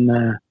person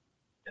and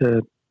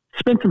to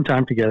spend some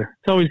time together.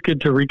 It's always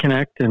good to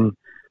reconnect and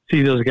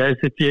see those guys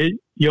that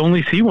you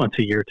only see once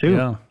a year too.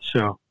 Yeah.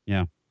 So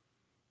yeah,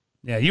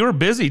 you were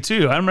busy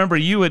too. I remember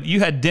you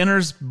had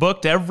dinners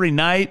booked every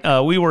night.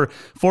 We were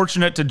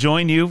fortunate to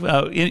join you.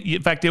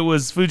 In fact, it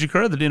was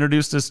Fujikura that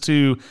introduced us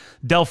to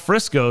Del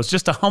Frisco's,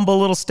 just a humble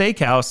little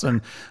steakhouse.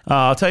 And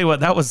I'll tell you what,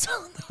 those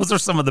are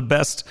some of the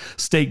best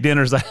steak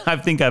dinners I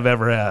think I've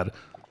ever had.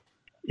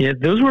 Yeah,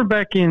 those were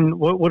back in,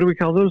 what do we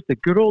call those? The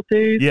good old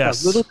days?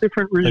 Yes. A little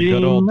different regime. The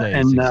good old days,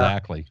 and,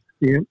 exactly.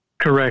 Yeah,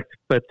 correct.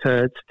 But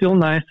it's still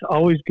nice.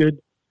 Always good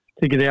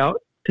to get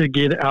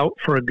out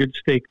for a good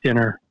steak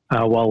dinner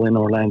while in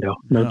Orlando,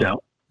 no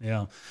doubt.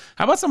 Yeah.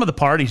 How about some of the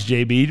parties,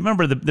 JB? Do you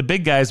remember the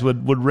big guys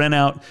would rent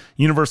out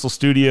Universal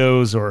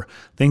Studios or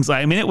things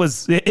like, I mean,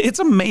 it's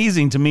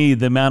amazing to me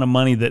the amount of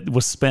money that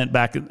was spent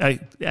back,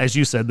 as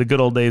you said, the good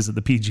old days of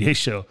the PGA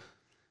show.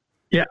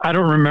 Yeah, I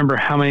don't remember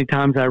how many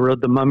times I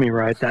rode the Mummy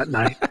ride that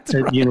night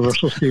at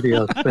Universal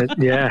Studios,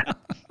 but yeah,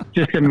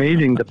 just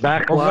amazing. The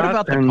back lot. Or what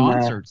about the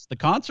concerts? The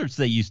concerts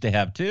they used to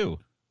have too.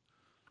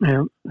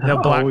 Yeah, the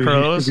Black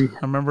Crows. I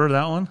remember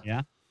that one.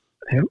 Yeah.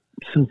 Yep,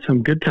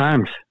 some good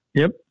times.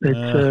 Yep,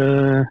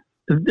 it's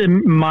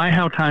my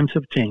how times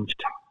have changed.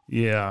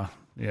 Yeah.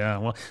 Yeah,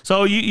 well,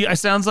 so it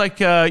sounds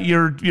like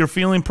you're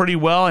feeling pretty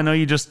well. I know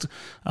you just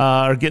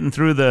are getting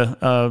through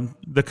the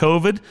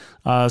COVID.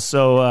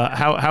 So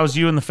how's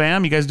you and the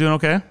fam? You guys doing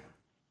okay?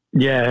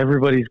 Yeah,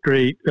 everybody's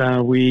great.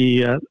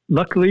 We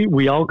luckily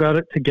we all got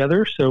it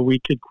together, so we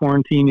could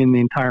quarantine in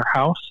the entire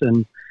house,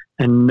 and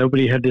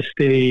nobody had to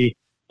stay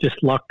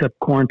just locked up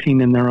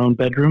quarantine in their own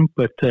bedroom.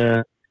 But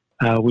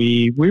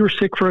we were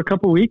sick for a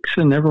couple of weeks,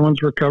 and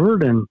everyone's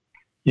recovered, and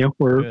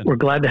we're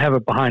glad to have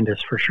it behind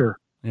us for sure.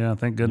 Yeah,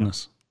 thank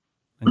goodness.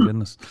 Thank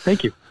goodness.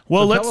 Thank you.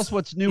 Well, tell us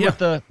what's new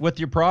with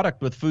your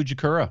product with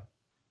Fujikura.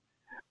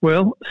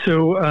 Well,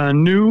 so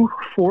new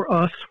for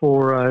us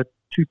for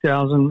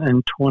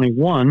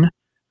 2021,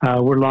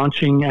 we're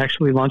launching next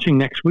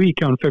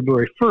week on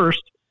February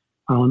 1st.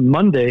 On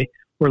Monday,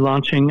 we're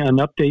launching an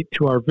update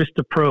to our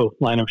Vista Pro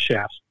line of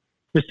shafts.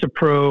 Vista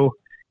Pro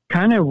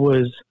kind of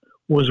was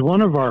one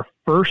of our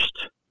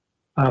first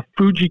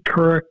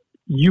Fujikura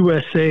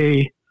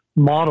USA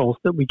models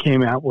that we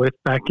came out with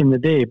back in the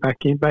day, back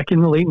in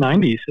the late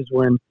 90s is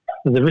when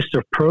the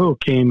Vista Pro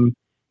came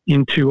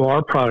into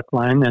our product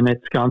line, and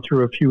it's gone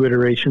through a few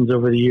iterations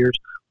over the years,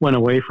 went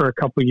away for a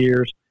couple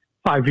years,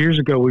 5 years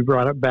ago, we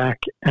brought it back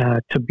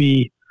to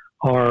be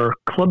our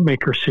Club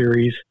Maker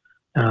series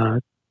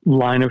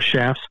line of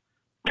shafts,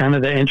 kind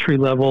of the entry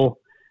level,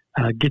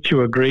 get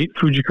you a great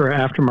Fujikura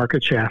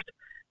aftermarket shaft.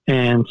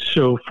 And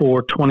so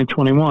for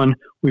 2021,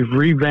 we've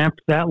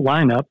revamped that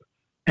lineup,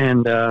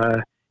 and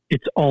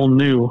it's all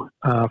new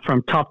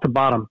from top to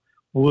bottom,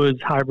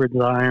 woods, hybrids,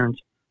 irons.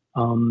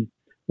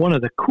 One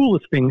of the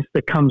coolest things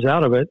that comes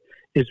out of it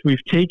is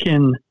we've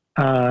taken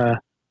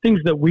things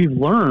that we've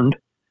learned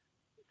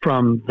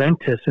from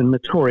Ventus and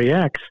Motore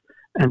X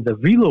and the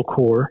Velo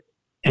Core,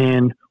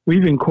 and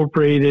we've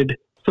incorporated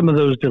some of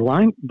those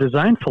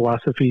design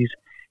philosophies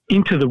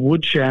into the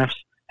wood shafts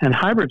and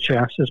hybrid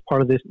shafts as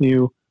part of this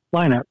new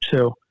lineup.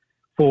 So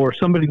for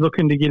somebody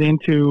looking to get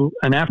into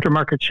an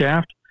aftermarket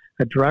shaft,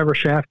 a driver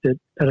shaft at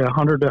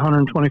 $100 to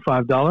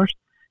 $125,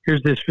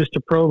 here's this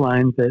Vista Pro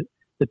line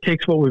that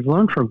takes what we've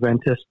learned from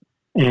Ventus,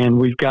 and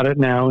we've got it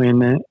now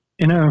in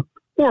a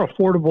more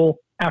affordable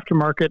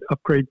aftermarket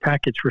upgrade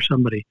package for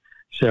somebody.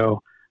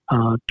 So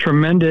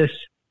tremendous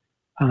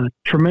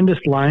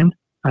line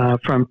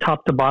from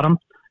top to bottom.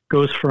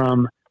 Goes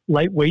from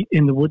lightweight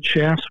in the wood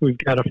shafts. We've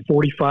got a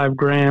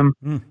 45-gram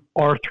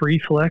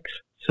R3 flex,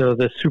 so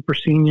the super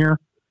senior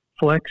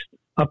flex,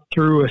 up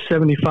through a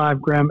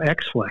 75-gram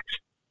X flex.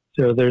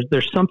 So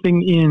there's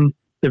something in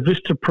the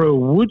Vista Pro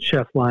wood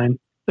shaft line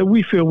that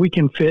we feel we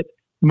can fit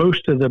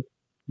most of the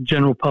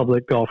general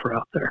public golfer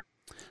out there.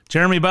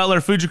 Jeremy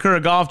Butler,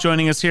 Fujikura Golf,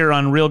 joining us here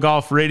on Real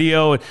Golf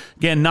Radio.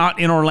 Again, not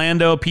in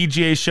Orlando,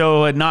 PGA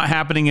show not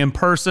happening in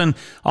person,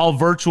 all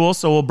virtual.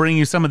 So we'll bring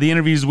you some of the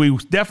interviews we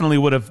definitely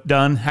would have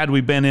done had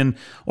we been in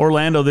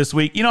Orlando this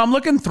week. You know, I'm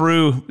looking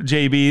through,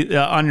 JB,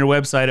 on your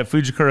website at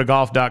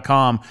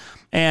fujikuragolf.com,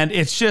 and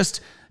it's just...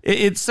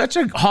 it's such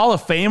a Hall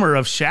of Famer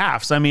of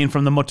shafts. I mean,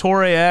 from the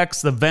Motore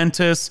X, the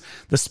Ventus,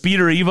 the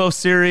Speeder Evo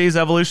series,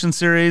 Evolution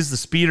series, the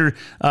Speeder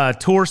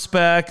Tour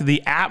Spec,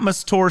 the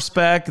Atmos Tour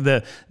Spec,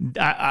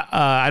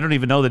 I don't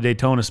even know the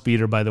Daytona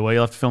Speeder, by the way.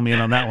 You'll have to fill me in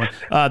on that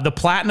one. The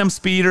Platinum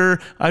Speeder,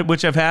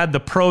 which I've had, the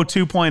Pro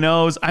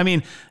 2.0s. I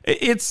mean,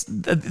 it's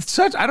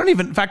such, I don't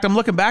even, in fact, I'm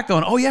looking back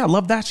going, oh yeah, I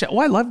love that shaft. Oh,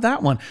 I love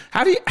that one.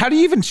 How do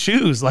you even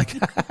choose? Like,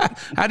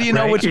 how do you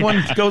know which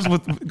one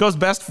goes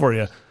best for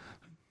you?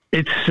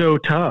 It's so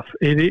tough.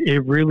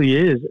 It really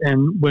is.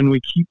 And when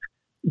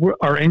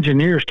our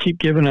engineers keep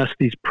giving us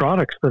these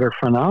products that are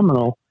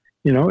phenomenal,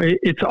 you know,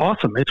 it's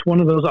awesome. It's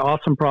one of those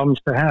awesome problems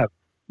to have.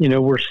 You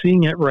know, we're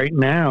seeing it right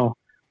now.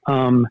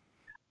 Ventus,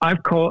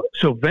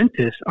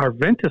 our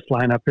Ventus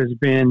lineup has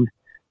been,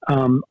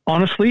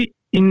 honestly,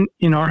 in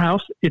our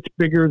house, it's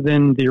bigger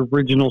than the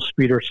original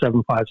Speeder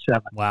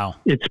 757. Wow.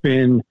 It's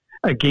been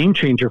a game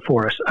changer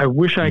for us. I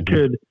wish I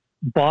could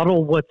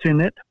bottle what's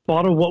in it,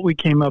 bottle what we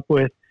came up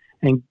with,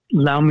 and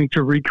allow me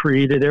to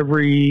recreate it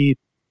every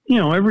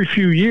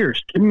few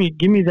years. Give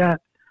me that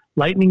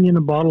lightning in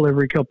a bottle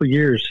every couple of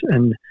years.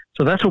 And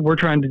so that's what we're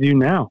trying to do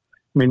now.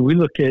 I mean, we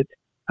look at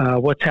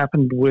what's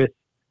happened with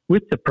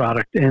the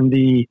product and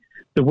the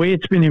way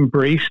it's been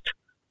embraced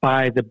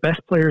by the best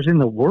players in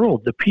the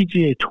world, the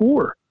PGA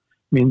Tour.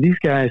 I mean, these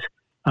guys,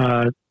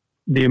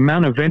 the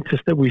amount of Ventus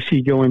that we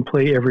see go and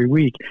play every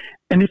week,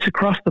 and it's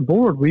across the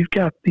board. We've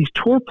got these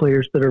tour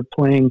players that are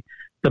playing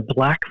the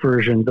black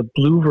version, the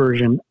blue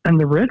version, and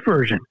the red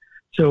version.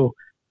 So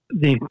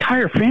the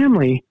entire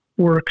family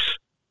works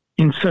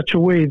in such a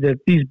way that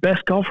these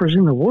best golfers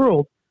in the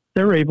world,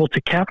 they're able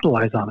to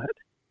capitalize on it.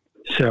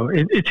 So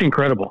it's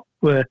incredible.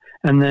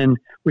 And then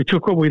we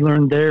took what we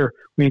learned there,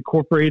 we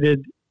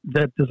incorporated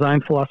that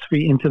design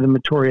philosophy into the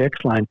Motore X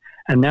line,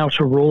 and now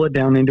to roll it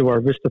down into our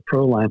Vista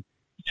Pro line,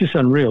 it's just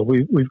unreal.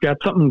 We've got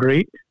something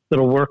great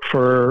that'll work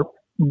for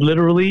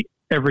literally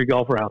every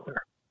golfer out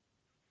there.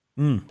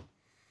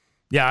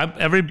 Yeah,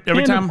 every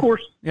and time. Of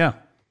course, yeah,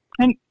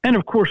 and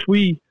of course,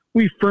 we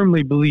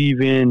firmly believe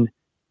in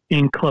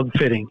club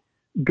fitting.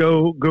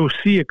 Go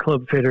see a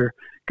club fitter.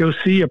 Go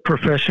see a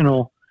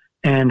professional,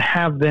 and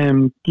have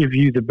them give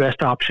you the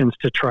best options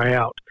to try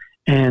out,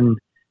 and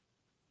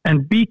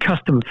be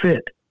custom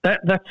fit.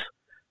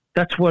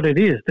 That's what it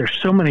is. There's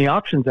so many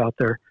options out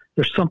there.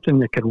 There's something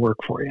that can work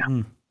for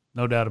you.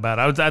 No doubt about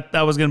it.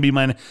 That was going to be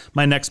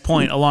my next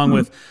point, along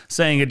with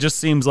saying it just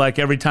seems like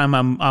every time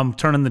I'm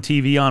turning the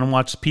TV on and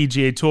watch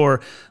PGA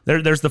Tour,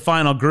 there's the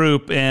final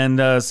group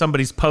and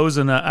somebody's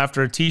posing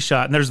after a tee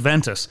shot, and there's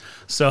Ventus.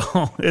 So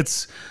it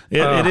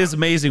is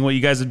amazing what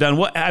you guys have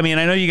done. I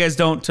know you guys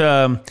don't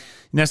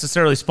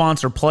necessarily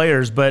sponsor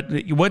players, but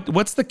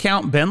what's the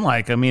count been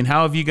like? I mean,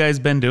 how have you guys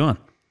been doing?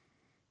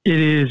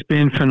 It has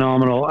been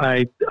phenomenal.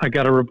 I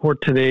got a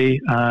report today,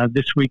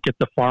 this week at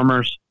the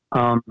Farmers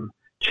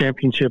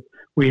Championship.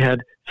 We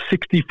had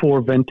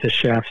 64 Ventus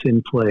shafts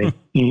in play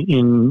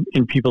in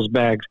people's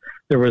bags.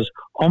 There was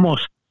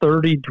almost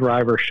 30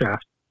 driver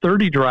shafts,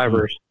 30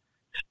 drivers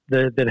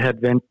that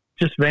had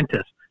just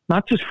Ventus,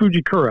 not just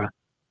Fujikura,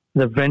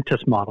 the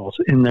Ventus models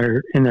in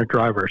their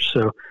drivers.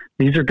 So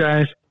these are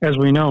guys, as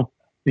we know,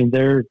 I mean,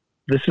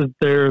 this is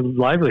their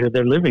livelihood,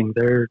 their living.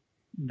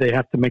 They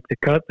have to make the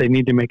cut. They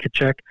need to make a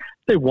check.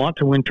 They want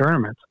to win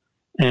tournaments,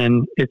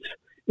 and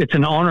it's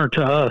an honor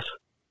to us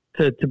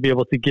to be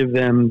able to give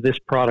them this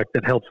product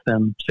that helps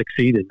them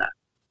succeed in that.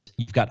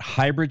 You've got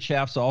hybrid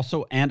shafts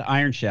also and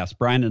iron shafts.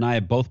 Brian and I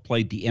have both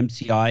played the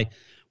MCI,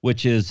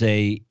 which is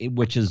a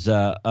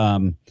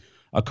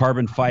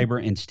carbon fiber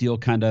and steel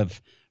kind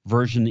of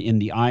version in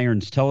the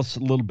irons. Tell us a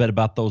little bit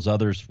about those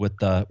others with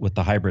the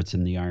hybrids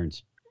and the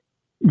irons.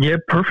 Yeah,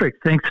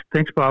 perfect.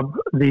 Thanks, Bob.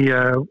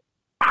 The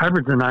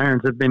hybrids and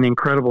irons have been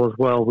incredible as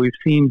well. We've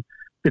seen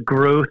the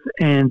growth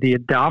and the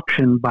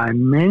adoption by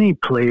many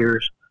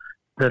players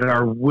that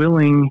are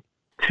willing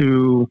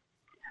to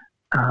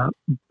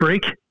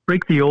break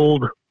the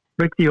old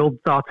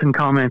thoughts and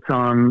comments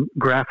on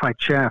graphite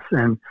shafts,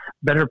 and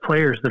better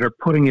players that are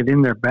putting it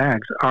in their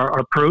bags.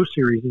 Our Pro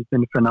Series has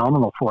been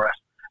phenomenal for us.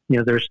 You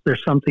know,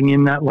 there's something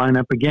in that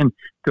lineup. Again,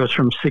 goes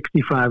from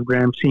 65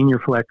 gram senior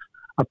flex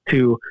up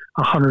to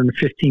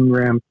 115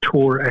 gram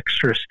Tour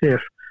extra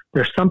stiff.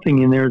 There's something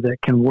in there that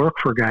can work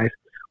for guys.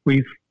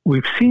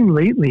 We've seen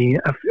lately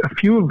a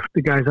few of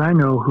the guys I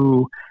know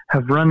who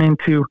have run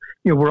into,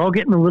 you know, we're all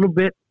getting a little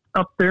bit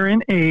up there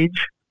in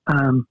age.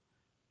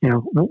 You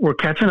know, we're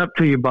catching up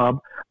to you, Bob.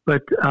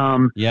 But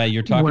yeah,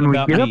 you're talking when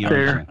about we get me, up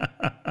there.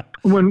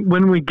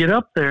 when we get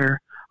up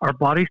there, our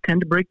bodies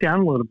tend to break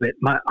down a little bit.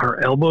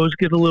 Our elbows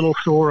get a little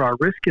sore, our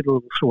wrists get a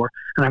little sore,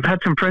 and I've had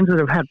some friends that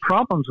have had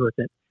problems with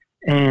it.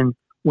 And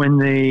when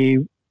they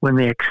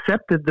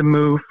accepted the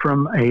move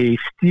from a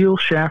steel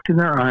shaft in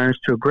their irons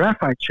to a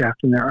graphite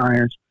shaft in their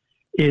irons,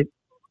 it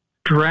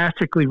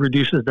drastically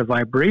reduces the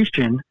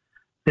vibration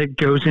that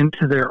goes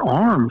into their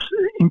arms,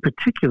 in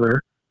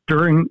particular,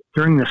 during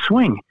the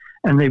swing.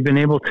 And they've been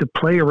able to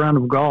play a round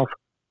of golf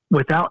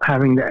without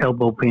having the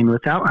elbow pain,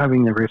 without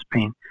having the wrist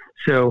pain.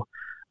 So,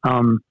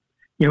 you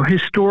know,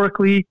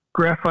 historically,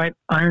 graphite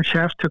iron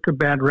shafts took a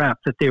bad rap,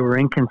 that they were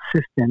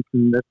inconsistent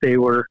and that they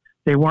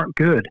weren't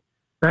good.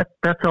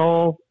 That's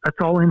all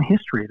in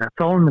history. That's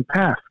all in the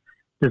past.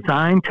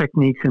 Design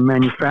techniques and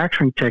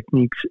manufacturing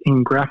techniques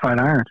in graphite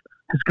irons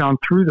has gone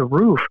through the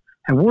roof,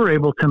 and we're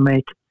able to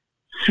make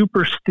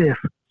super stiff,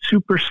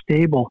 super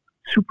stable,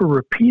 super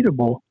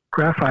repeatable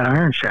graphite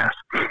iron shafts.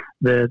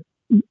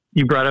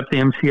 You brought up the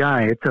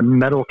MCI. It's a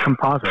metal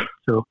composite.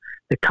 So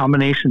the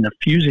combination, the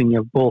fusing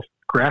of both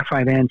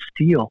graphite and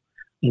steel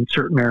in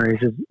certain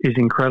areas is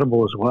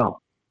incredible as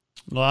well.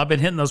 Well, I've been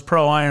hitting those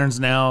Pro irons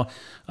now,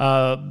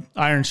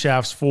 iron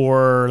shafts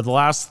for the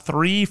last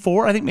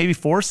 3-4, I think maybe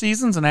 4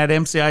 seasons, and I had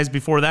MCIs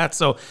before that.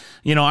 So,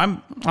 you know,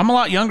 I'm a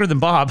lot younger than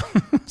Bob,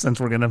 since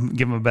we're going to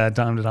give him a bad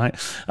time tonight.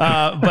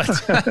 But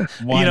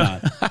why you know,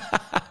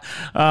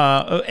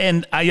 not?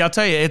 And I'll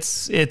tell you,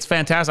 it's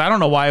fantastic. I don't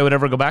know why I would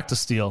ever go back to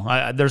steel.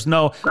 I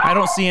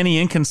don't see any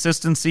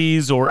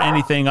inconsistencies or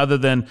anything other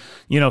than,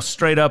 you know,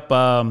 straight up.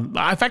 In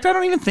fact, I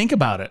don't even think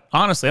about it.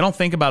 Honestly, I don't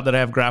think about that I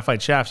have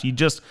graphite shafts. You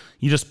just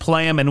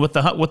play them, and with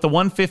the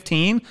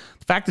 115,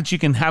 the fact that you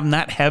can have them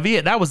that heavy,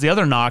 that was the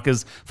other knock,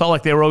 is felt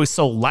like they were always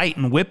so light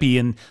and whippy,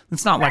 and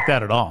it's not like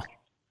that at all.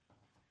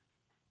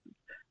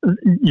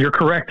 You're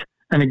correct.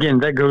 And again,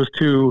 that goes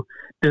to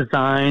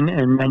design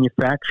and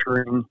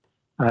manufacturing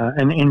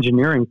and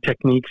engineering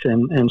techniques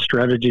and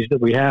strategies that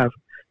we have,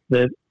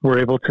 that we're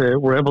able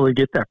to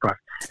get that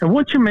product. And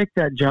once you make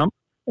that jump,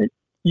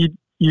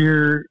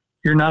 you're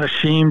not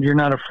ashamed, you're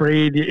not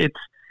afraid.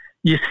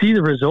 You see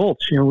the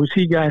results. You know, we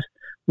see guys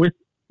with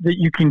that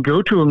you can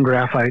go to in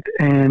graphite,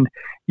 and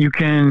you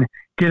can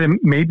get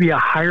maybe a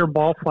higher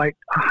ball flight,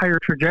 a higher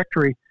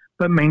trajectory,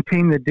 but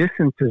maintain the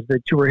distances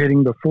that you were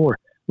hitting before.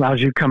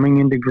 Allows you coming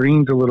into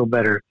greens a little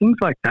better, things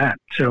like that.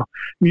 So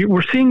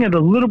we're seeing it a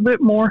little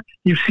bit more.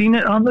 You've seen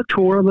it on the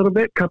tour a little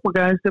bit, couple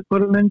guys that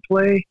put them in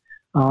play.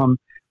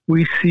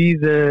 We see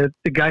the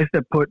guys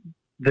that put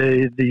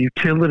the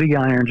utility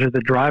irons or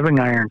the driving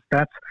irons.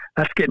 That's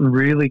getting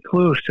really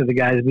close to the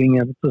guys being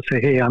able to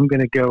say, hey, I'm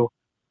going to go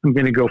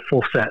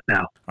full set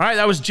now. All right,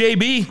 that was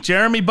JB,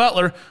 Jeremy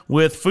Butler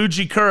with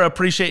Fujikura.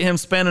 Appreciate him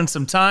spending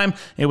some time.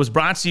 It was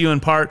brought to you in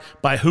part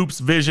by Hoops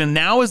Vision.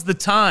 Now is the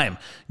time.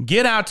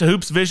 Get out to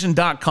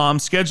hoopsvision.com,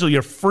 schedule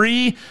your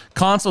free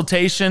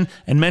consultation,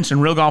 and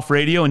mention Real Golf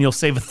Radio, and you'll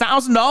save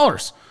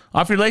 $1,000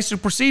 off your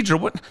LASIK procedure.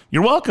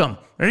 You're welcome.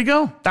 There you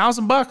go.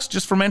 $1,000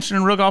 just for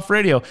mentioning Real Golf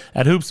Radio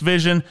at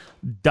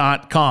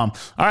hoopsvision.com.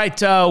 All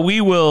right,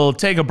 we will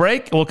take a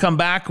break. We'll come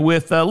back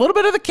with a little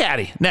bit of the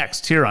caddy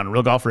next here on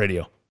Real Golf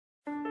Radio.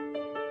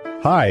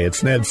 Hi,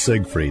 it's Ned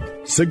Siegfried.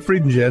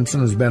 Siegfried & Jensen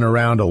has been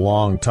around a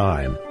long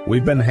time.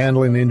 We've been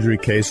handling injury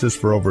cases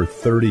for over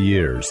 30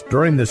 years.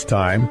 During this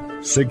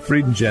time,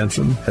 Siegfried &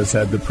 Jensen has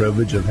had the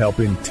privilege of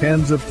helping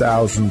tens of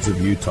thousands of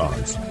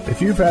Utahns.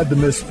 If you've had the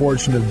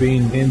misfortune of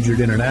being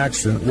injured in an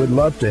accident, we'd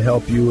love to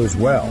help you as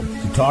well.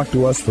 To talk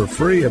to us for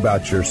free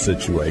about your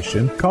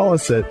situation, call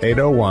us at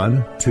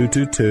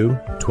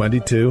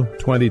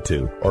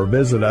 801-222-2222 or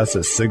visit us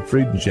at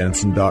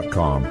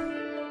siegfriedandjensen.com.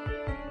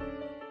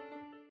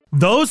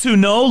 Those who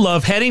know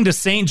love heading to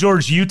St.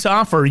 George,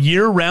 Utah for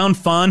year-round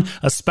fun,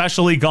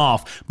 especially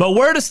golf. But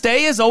where to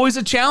stay is always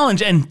a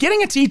challenge, and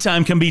getting a tee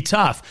time can be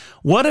tough.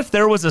 What if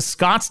there was a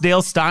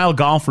Scottsdale-style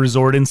golf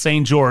resort in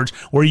St. George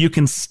where you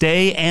can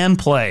stay and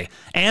play?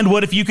 And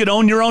what if you could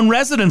own your own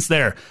residence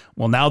there?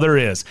 Well, now there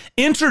is.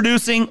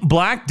 Introducing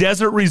Black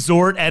Desert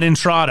Resort at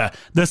Entrada.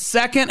 The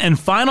second and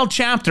final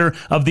chapter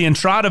of the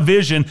Entrada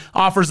vision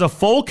offers a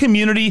full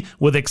community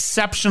with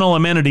exceptional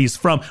amenities,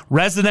 from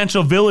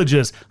residential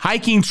villages,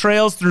 hiking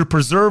trails through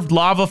preserved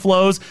lava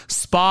flows,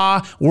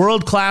 spa,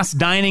 world-class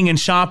dining and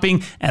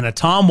shopping, and a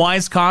Tom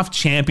Weiskopf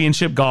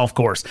championship golf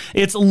course.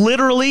 It's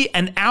literally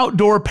an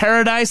outdoor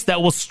paradise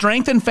that will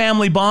strengthen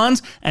family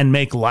bonds and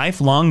make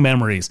lifelong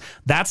memories.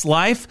 That's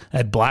life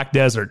at Black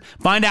Desert.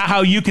 Find out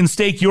how you can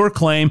stake your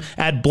claim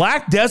at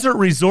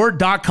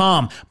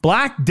blackdesertresort.com.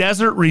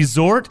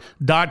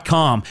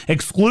 blackdesertresort.com.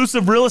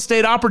 Exclusive real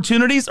estate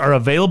opportunities are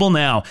available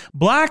now.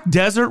 Black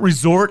Desert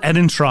Resort at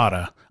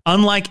Entrada.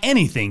 Unlike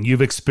anything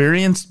you've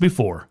experienced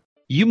before.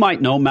 You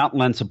might know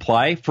Mountainland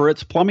Supply for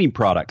its plumbing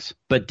products,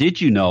 but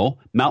did you know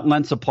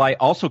Mountainland Supply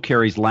also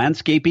carries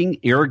landscaping,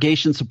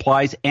 irrigation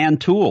supplies,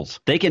 and tools?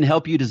 They can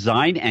help you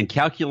design and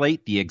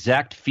calculate the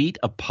exact feet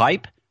of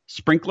pipe,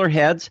 sprinkler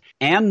heads,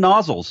 and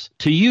nozzles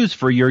to use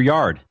for your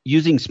yard.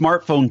 Using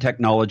smartphone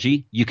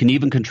technology, you can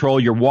even control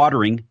your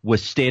watering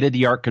with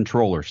state-of-the-art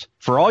controllers.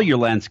 For all your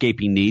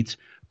landscaping needs,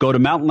 go to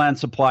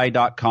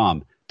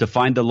mountainlandsupply.com to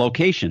find the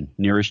location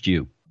nearest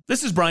you.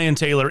 This is Brian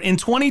Taylor. In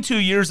 22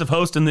 years of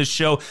hosting this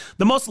show,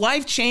 the most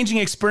life-changing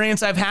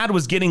experience I've had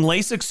was getting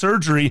LASIK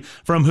surgery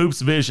from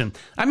Hoops Vision.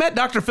 I met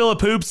Dr.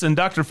 Philip Hoops and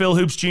Dr. Phil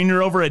Hoops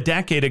Jr. over a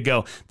decade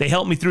ago. They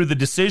helped me through the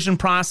decision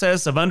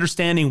process of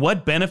understanding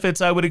what benefits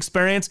I would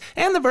experience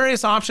and the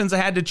various options I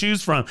had to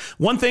choose from.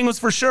 One thing was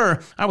for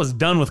sure, I was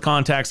done with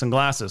contacts and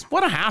glasses.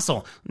 What a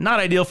hassle. Not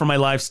ideal for my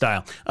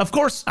lifestyle. Of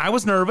course, I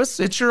was nervous.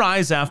 It's your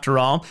eyes after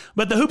all.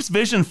 But the Hoops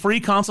Vision free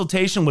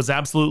consultation was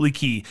absolutely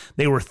key.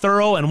 They were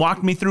thorough and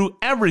walked me through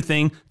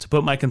everything to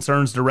put my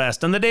concerns to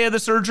rest. And the day of the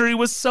surgery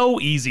was so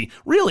easy.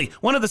 Really,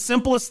 one of the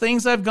simplest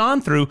things I've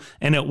gone through,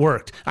 and it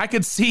worked. I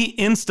could see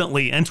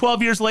instantly, and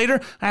 12 years later,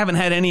 I haven't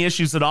had any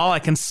issues at all. I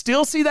can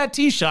still see that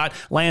tee shot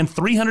land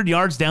 300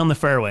 yards down the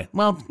fairway.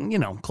 Well,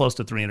 close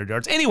to 300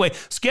 yards. Anyway,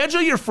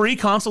 schedule your free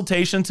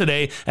consultation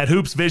today at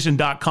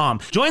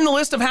hoopsvision.com. Join the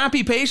list of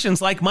happy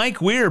patients like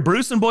Mike Weir,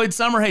 Bruce and Boyd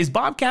Summerhays,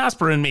 Bob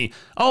Casper, and me.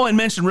 Oh, and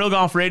mention Real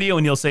Golf Radio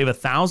and you'll save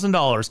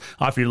 $1,000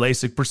 off your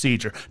LASIK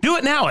procedure. Do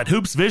it now at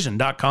hoopsvision.com.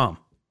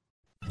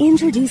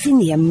 Introducing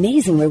the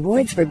Amazing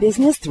Rewards for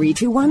Business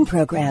 321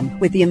 program.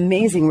 With the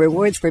Amazing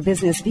Rewards for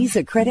Business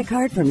Visa credit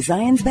card from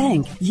Zions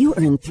Bank, you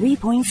earn 3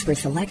 points for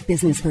select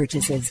business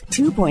purchases,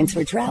 2 points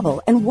for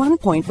travel, and 1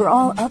 point for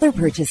all other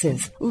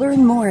purchases.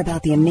 Learn more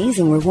about the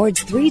Amazing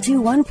Rewards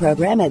 321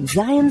 program at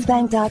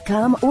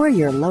zionsbank.com or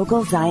your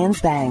local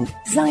Zions Bank.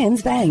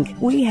 Zions Bank,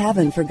 we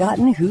haven't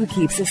forgotten who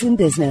keeps us in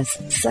business.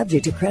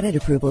 Subject to credit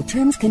approval,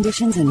 terms,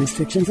 conditions, and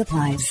restrictions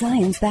apply.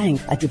 Zions Bank,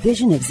 a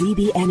division of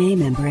ZBNA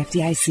member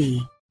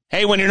FDIC.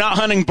 Hey, when you're not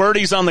hunting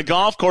birdies on the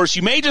golf course,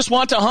 you may just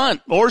want to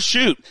hunt or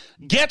shoot.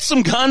 Get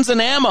some guns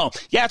and ammo.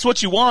 Yeah, it's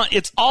what you want.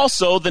 It's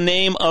also the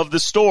name of the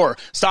store.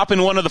 Stop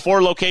in one of the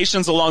 4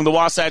 locations along the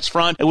Wasatch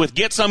Front with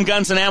Get Some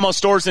Guns and Ammo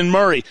stores in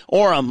Murray,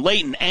 Orem,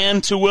 Layton,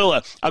 and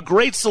Tooele. A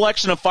great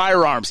selection of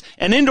firearms,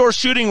 an indoor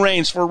shooting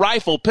range for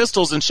rifle,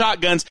 pistols, and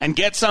shotguns, and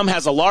Get Some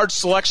has a large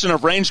selection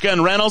of range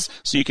gun rentals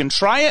so you can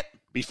try it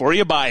before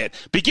you buy it.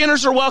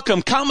 Beginners are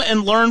welcome. Come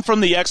and learn from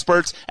the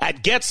experts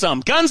at Get Some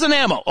Guns and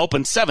Ammo,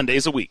 open 7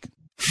 days a week.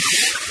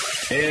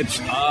 It's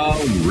a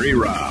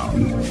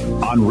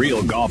reround on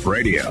Real Golf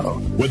Radio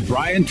with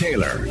Brian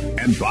Taylor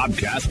and Bob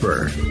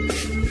Casper.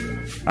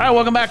 All right,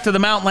 welcome back to the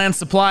Mountainland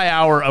Supply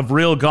Hour of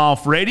Real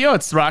Golf Radio.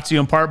 It's brought to you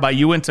in part by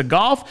Uinta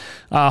Golf,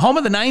 home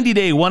of the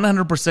 90-day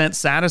 100%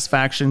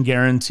 satisfaction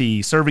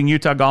guarantee, serving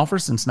Utah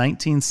golfers since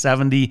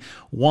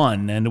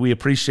 1971. And we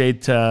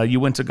appreciate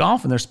Uinta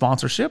Golf and their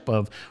sponsorship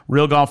of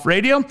Real Golf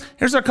Radio.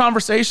 Here's our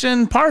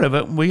conversation, part of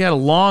it. We had a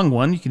long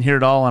one. You can hear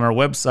it all on our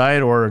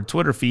website or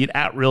Twitter feed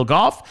at Real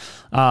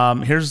Golf.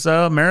 Here's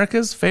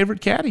America's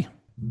favorite caddy.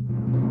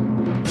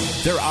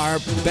 There are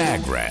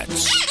bag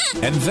rats,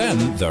 and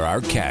then there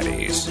are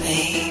caddies.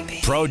 Baby.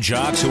 Pro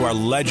jocks who are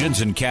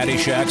legends in caddy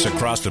shacks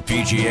across the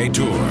PGA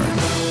Tour.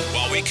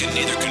 While we can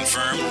neither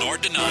confirm nor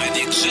deny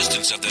the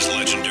existence of this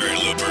legendary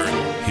looper,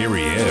 here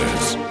he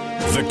is,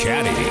 the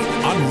caddy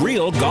on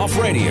Real Golf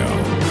Radio.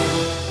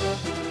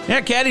 Yeah,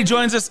 Caddy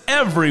joins us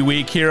every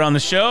week here on the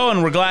show,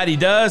 and we're glad he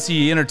does.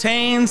 He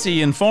entertains,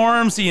 he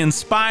informs, he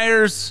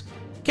inspires.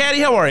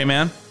 Caddy, how are you,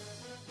 man?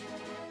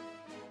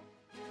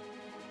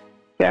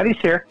 Caddy's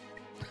here.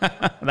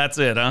 That's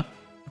it, huh?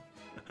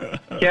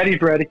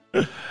 Caddy's ready.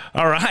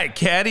 All right,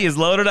 Caddy is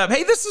loaded up.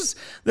 Hey, this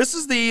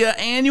is the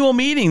annual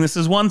meeting. This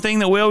is one thing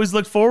that we always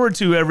look forward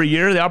to every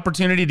year, the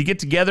opportunity to get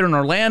together in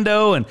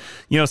Orlando and,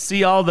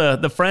 see all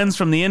the friends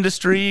from the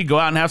industry, go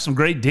out and have some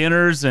great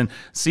dinners and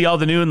see all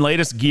the new and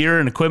latest gear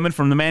and equipment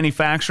from the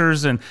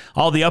manufacturers and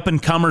all the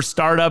up-and-comer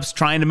startups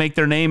trying to make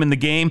their name in the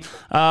game.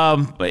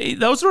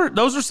 Those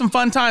are some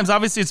fun times.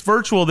 Obviously, it's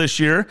virtual this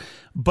year,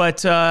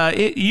 but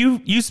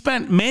you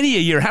spent many a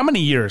year. How many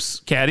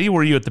years, Caddy,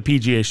 were you at the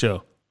PGA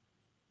show?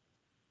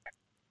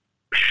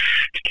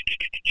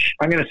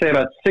 I'm going to say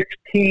about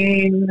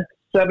 16,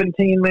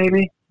 17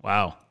 maybe.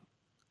 Wow.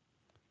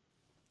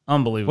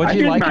 Unbelievable. What do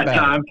you like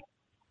about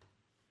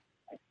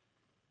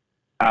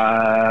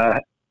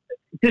it?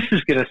 This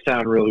is going to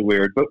sound really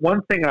weird, but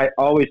one thing I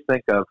always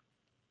think of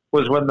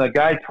was when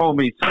somebody told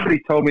me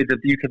that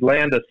you could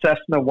land a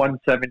Cessna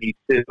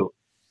 172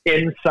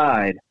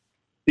 inside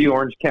the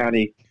Orange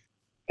County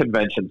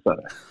Convention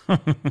Center.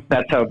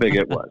 That's how big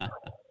it was.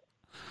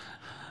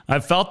 I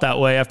felt that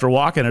way after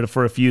walking it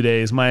for a few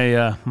days.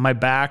 My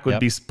back would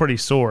be pretty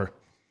sore.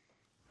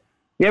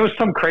 Yeah, it was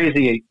some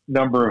crazy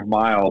number of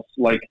miles.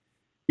 Like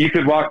you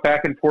could walk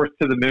back and forth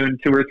to the moon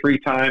 2 or 3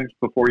 times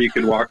before you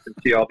could walk and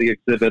see all the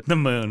exhibits. The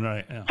moon,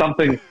 right? Yeah.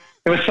 It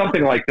was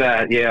something like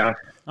that. Yeah,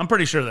 I'm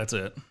pretty sure that's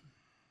it.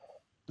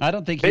 I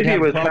don't think maybe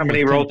it was how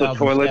many rolls of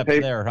toilet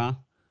paper there, huh?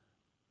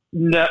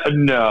 No.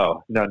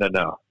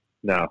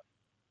 It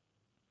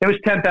was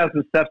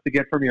 10,000 steps to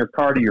get from your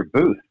car to your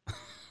booth.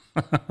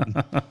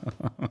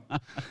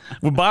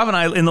 Well, Bob and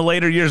I, in the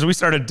later years, we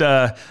started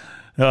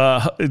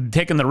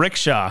taking the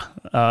rickshaw,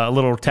 a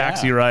little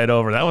taxi ride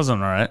over. That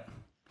wasn't all right.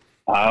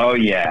 Oh,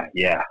 yeah.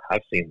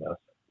 I've seen those.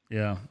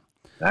 Yeah.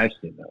 I've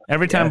seen those.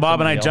 Every time Bob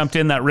and I jumped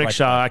in that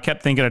rickshaw, I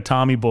kept thinking of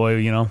Tommy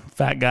Boy,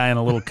 fat guy in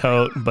a little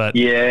coat. But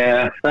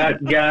yeah,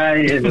 fat guy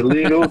in a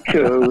little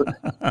coat.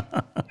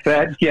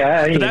 Fat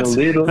guy in a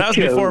little coat. That was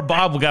before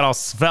Bob got all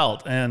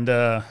svelte. And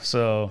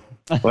so...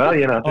 Well,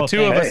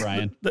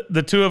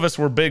 the two of us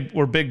were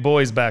big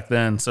boys back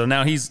then. So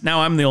now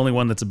I'm the only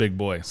one that's a big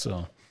boy.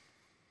 So,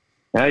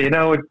 now you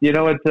know what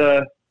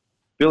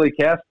Billy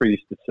Casper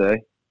used to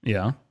say.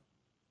 Yeah,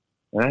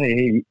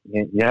 you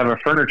have a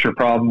furniture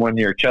problem when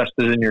your chest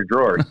is in your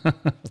drawers.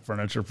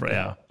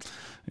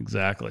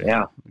 Exactly.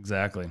 Yeah,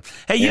 exactly.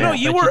 Hey,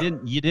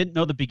 you didn't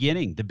know the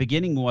beginning. The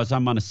beginning was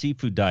I'm on a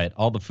seafood diet.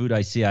 All the food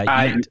I see,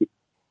 I eat.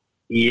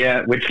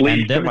 Yeah, which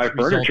leads to my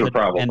furniture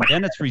problem. And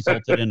then it's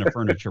resulted in a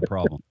furniture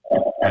problem.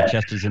 My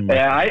chest is in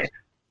my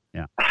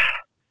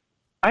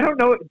I don't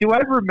know. Do I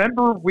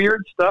remember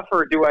weird stuff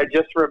or do I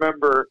just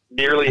remember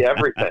nearly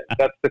everything?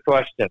 That's the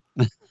question.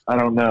 I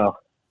don't know.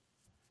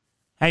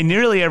 Hey,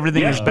 nearly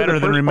everything is better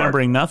than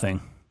remembering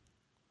nothing.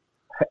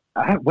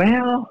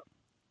 Well,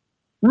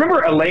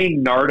 remember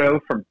Elaine Nardo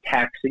from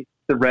Taxi,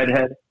 the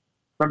redhead?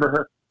 Remember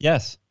her?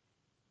 Yes.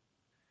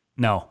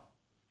 No.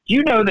 Do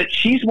you know that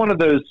she's one of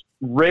those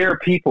rare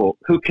people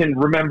who can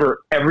remember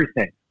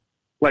everything?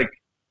 Like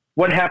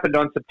what happened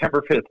on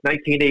September 5th,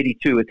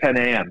 1982 at 10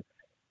 a.m.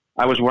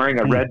 I was wearing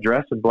a red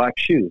dress and black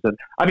shoes. And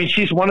I mean,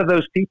 she's one of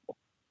those people.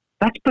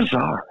 That's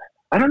bizarre.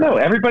 I don't know.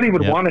 Everybody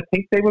would want to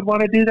think they would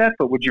want to do that,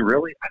 but would you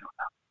really? I don't know.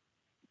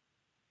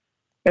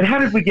 And how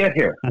did we get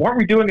here? Weren't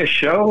we doing a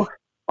show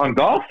on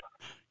golf?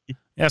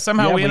 Yeah,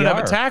 somehow we ended up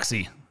at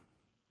Taxi.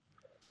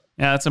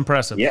 Yeah, that's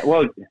impressive. Yeah,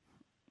 well...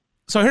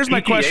 So here's my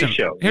question.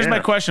 Here's my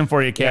question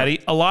for you, Caddy.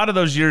 Yeah. A lot of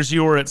those years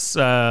you were at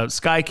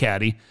Sky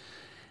Caddy,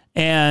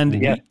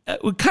 and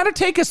kind of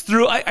take us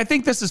through. I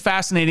think this is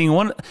fascinating.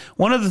 One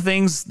of the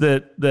things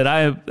that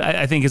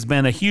I think has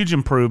been a huge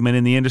improvement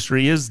in the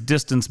industry is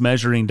distance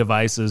measuring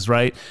devices.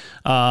 Right?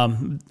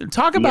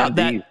 Talk about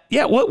that.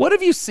 Yeah. What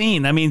have you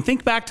seen? I mean,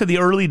 think back to the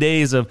early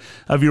days of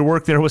your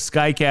work there with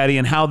Sky Caddy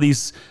and how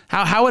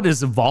it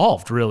has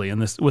evolved really in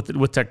this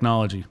with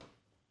technology.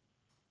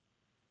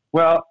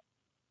 Well,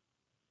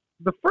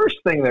 the first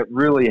thing that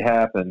really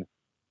happened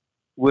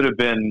would have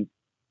been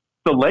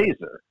the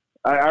laser.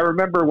 I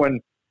remember when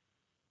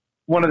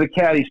one of the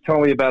caddies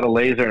told me about a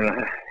laser,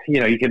 and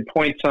you can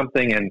point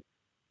something and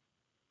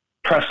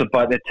press a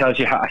button that tells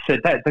you how. I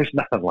said that there's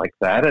nothing like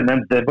that,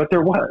 but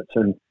there was,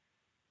 and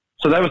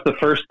so that was the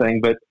first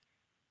thing. But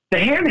the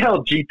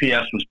handheld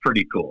GPS was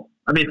pretty cool.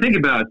 I mean, think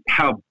about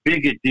how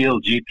big a deal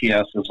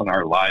GPS is in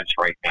our lives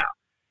right now.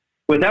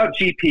 Without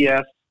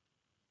GPS,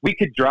 we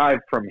could drive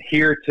from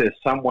here to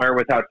somewhere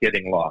without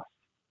getting lost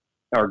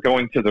or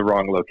going to the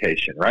wrong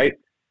location, right?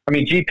 I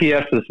mean,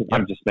 GPS is,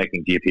 I'm just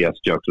making GPS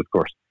jokes, of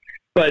course.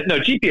 But no,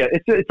 GPS,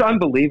 it's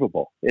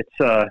unbelievable.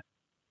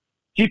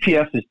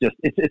 GPS is just,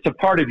 it's a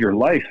part of your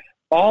life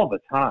all the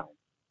time.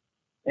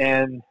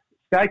 And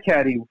Sky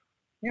Caddy,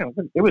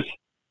 it was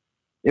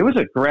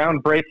a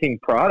groundbreaking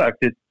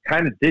product. It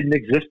kind of didn't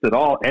exist at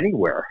all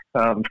anywhere.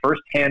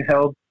 First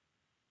handheld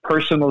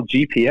personal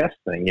GPS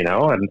thing,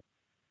 and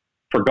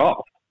for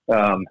golf.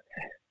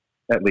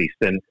 At least.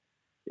 And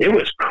it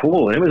was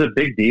cool. It was a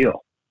big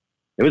deal.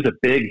 It was a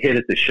big hit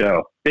at the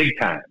show. Big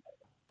time.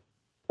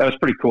 That was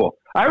pretty cool.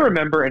 I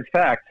remember, in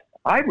fact,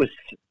 I was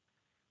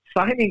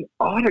signing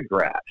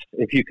autographs,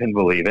 if you can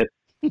believe it,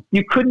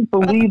 you couldn't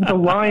believe the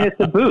line at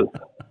the booth.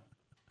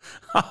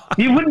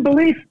 You wouldn't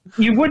believe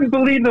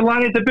the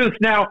line at the booth.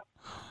 Now,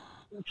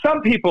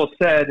 some people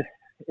said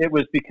it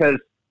was because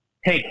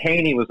Hank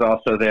Haney was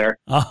also there.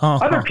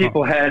 Other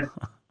people had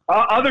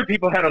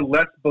a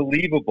less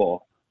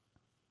believable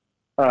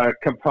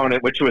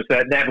component, which was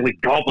that Natalie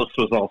Galbus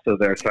was also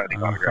there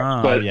signing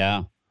autographs. But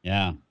yeah.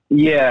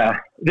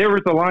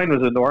 The line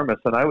was enormous,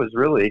 and I was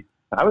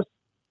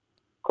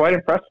quite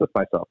impressed with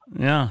myself.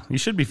 Yeah, you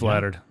should be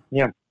flattered.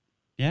 Yeah.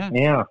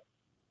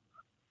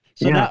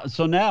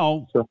 So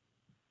now,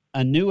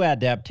 a new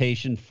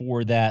adaptation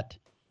for that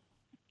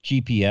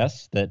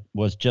GPS that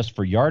was just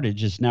for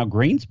yardage is now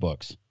Green's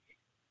books.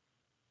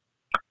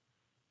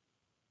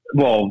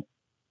 Well,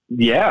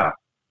 yeah.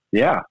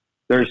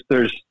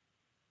 There's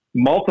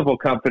multiple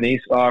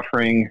companies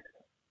offering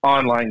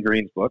online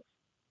Greens books,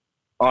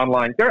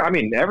 online.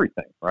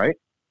 Everything, right?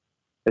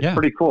 It's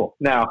pretty cool.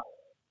 Now,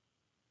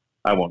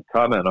 I won't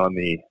comment on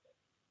the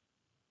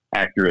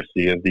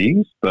accuracy of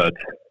these, but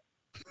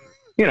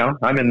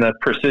I'm in the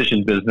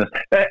precision business.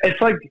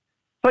 It's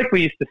like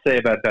we used to say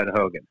about Ben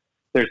Hogan.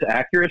 There's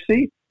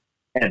accuracy,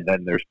 and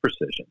then there's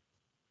precision.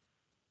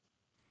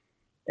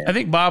 I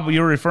think, Bob,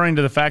 you were referring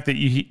to the fact that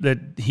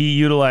he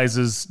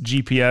utilizes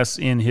GPS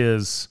in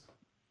his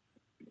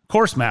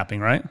course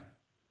mapping, right?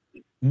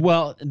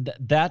 Well,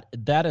 that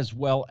as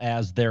well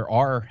as there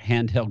are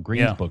handheld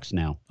Greens books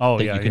now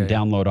that you can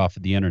download off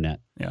of the internet.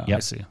 Yeah, I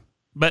see.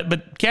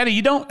 But Caddy,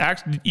 you don't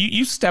actually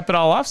you step it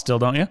all off still,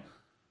 don't you?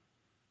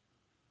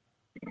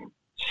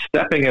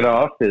 Stepping it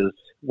off is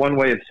one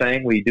way of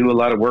saying we do a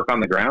lot of work on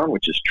the ground,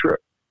 which is true.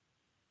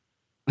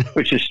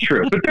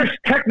 But there's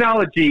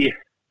technology.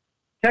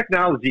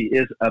 Technology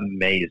is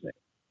amazing.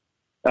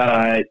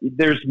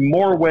 There's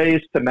more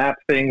ways to map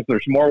things.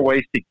 There's more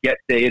ways to get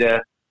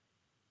data.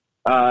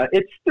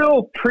 It's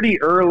still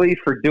pretty early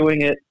for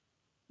doing it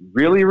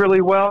really,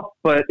 really well,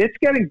 but it's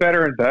getting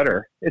better and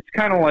better. It's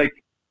kind of like,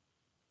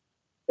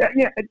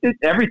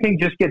 everything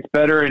just gets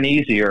better and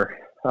easier.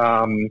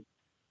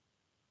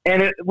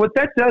 And what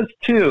that does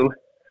too,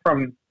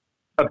 from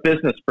a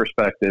business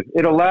perspective,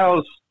 it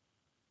allows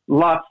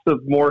lots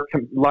more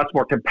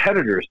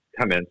competitors to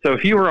come in. So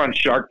if you were on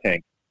Shark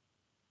Tank,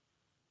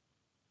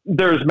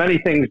 there's many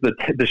things that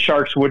the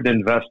sharks wouldn't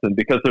invest in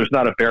because there's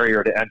not a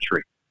barrier to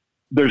entry.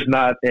 There's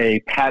not a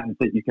patent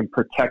that you can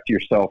protect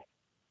yourself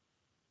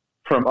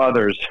from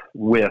others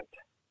with,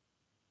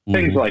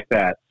 things like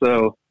that.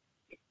 So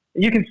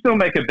you can still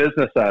make a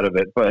business out of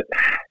it, but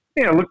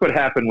look what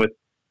happened with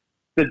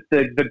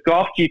the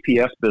golf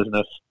GPS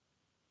business.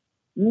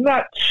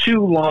 Not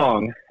too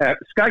long,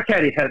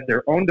 SkyCaddie had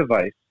their own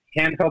device,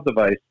 handheld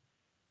device.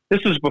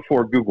 This was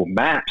before Google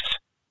Maps,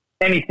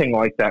 anything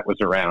like that was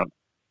around.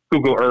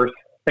 Google Earth,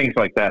 things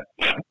like that.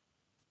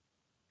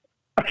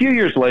 A few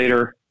years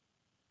later,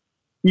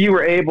 you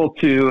were able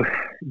to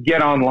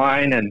get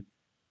online and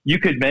you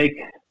could make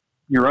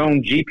your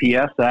own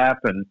GPS app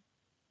and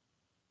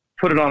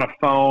put it on a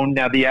phone.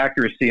 Now, the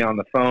accuracy on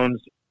the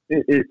phones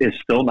is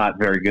still not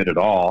very good at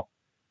all,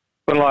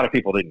 but a lot of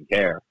people didn't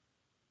care.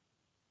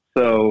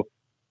 So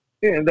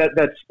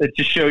it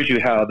just shows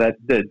you how that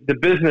the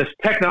business,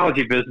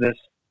 technology business,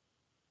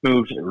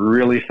 moves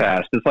really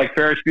fast. It's like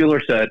Ferris Bueller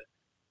said,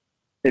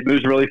 it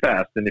moves really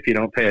fast, and if you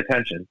don't pay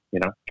attention,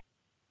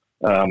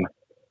 I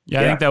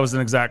think that was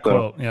an exact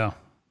quote. Yeah,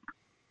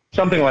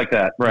 something like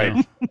that,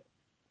 right?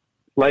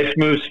 Life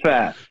moves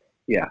fast.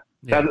 Yeah.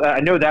 I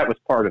know that was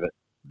part of it.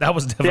 That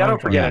was definitely. I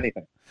don't forget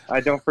anything.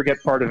 I don't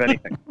forget part of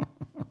anything.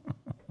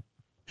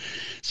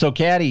 So,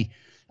 Caddy,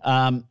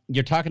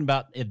 you're talking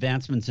about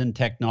advancements in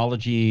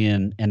technology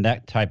and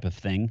that type of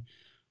thing.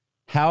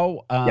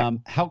 How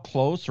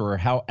close or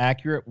how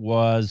accurate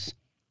was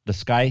the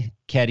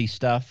SkyCaddie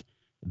stuff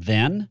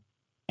then,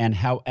 and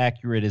how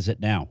accurate is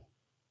it now?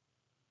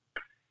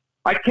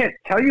 I can't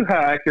tell you how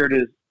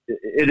accurate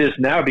it is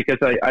now because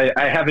I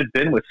haven't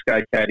been with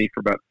SkyCaddie for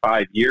about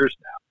 5 years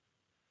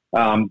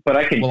now. But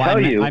I can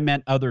tell you. I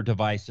meant other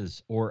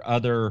devices or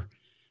other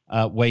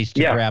ways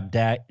to grab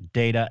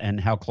data, and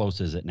how close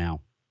is it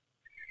now?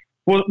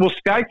 Well,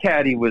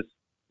 SkyCaddie was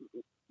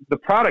the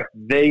product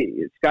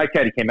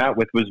SkyCaddie came out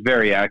with was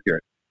very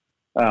accurate.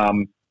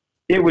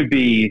 It would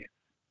be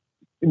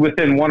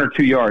within 1 or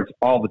 2 yards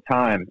all the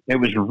time. It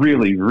was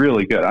really,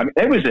 really good. I mean,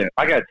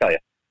 I got to tell you,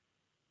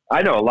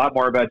 I know a lot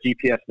more about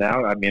GPS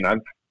now. I mean,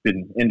 I've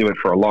been into it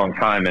for a long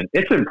time, and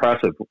it's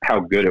impressive how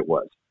good it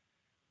was.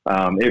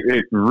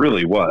 It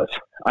really was.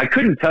 I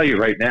couldn't tell you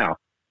right now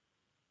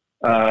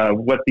I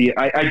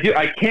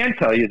can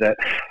tell you that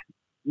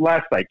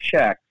last I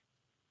checked,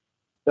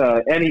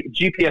 any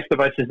GPS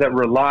devices that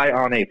rely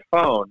on a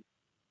phone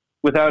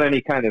without any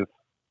kind of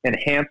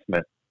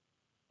enhancement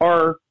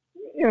are,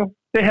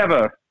 they have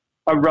a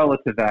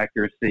relative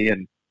accuracy,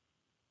 and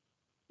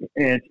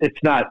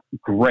it's not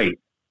great.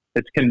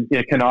 It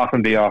can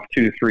often be off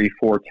 2, 3,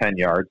 4, 10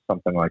 yards,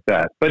 something like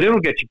that. But it'll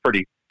get you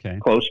pretty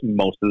close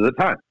most of the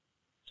time.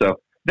 So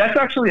that's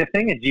actually a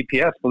thing in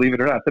GPS, believe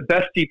it or not. The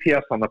best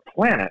GPS on the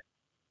planet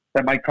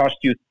that might cost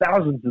you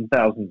thousands and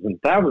thousands and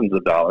thousands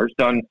of dollars,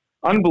 done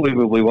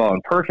unbelievably well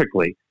and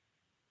perfectly,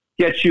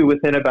 gets you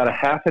within about a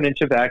half an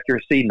inch of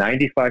accuracy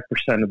 95%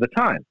 of the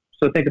time.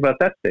 So think about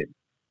that statement.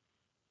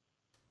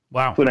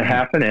 Wow. Within a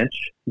half an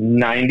inch,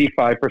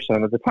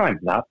 95% of the time,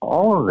 not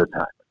all of the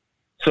time.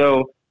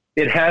 So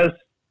it has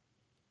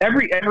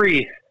every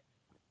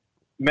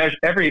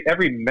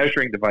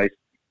measuring device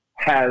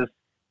has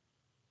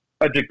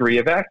a degree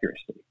of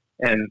accuracy,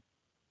 and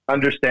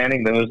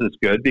understanding those is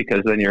good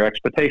because then your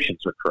expectations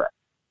are correct.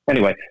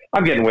 Anyway,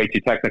 I'm getting way too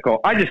technical.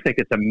 I just think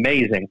it's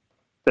amazing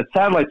that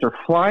satellites are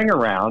flying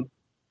around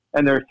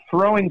and they're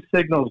throwing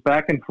signals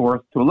back and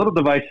forth to a little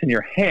device in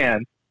your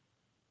hand.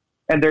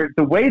 And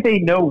the way they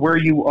know where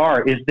you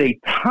are is they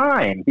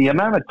time the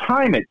amount of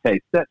time it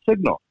takes, that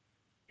signal,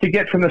 to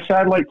get from the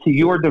satellite to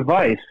your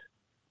device,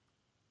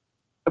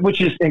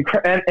 which is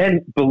incredible.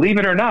 And believe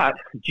it or not,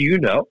 do you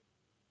know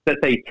that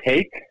they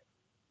take,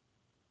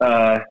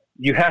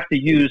 you have to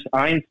use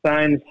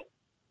Einstein's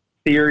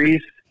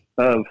theories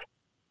of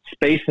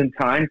space and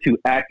time to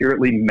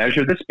accurately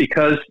measure this?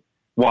 Because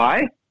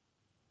why?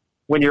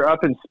 When you're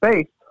up in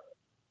space,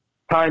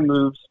 time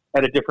moves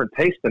at a different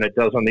pace than it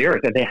does on the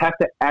Earth. And they have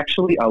to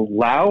actually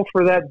allow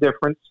for that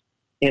difference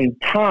in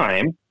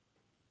time.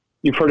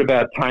 You've heard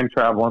about time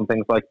travel and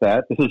things like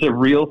that. This is a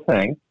real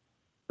thing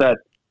that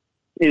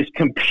is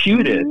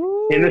computed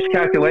in this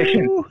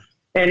calculation.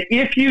 And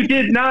if you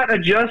did not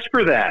adjust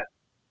for that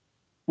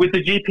with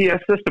the GPS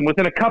system,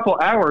 within a couple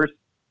hours,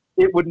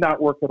 it would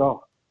not work at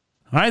all.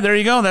 All right, there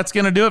you go. That's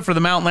going to do it for the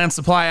Mountain Land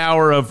Supply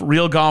Hour of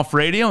Real Golf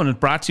Radio, and it's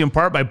brought to you in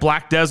part by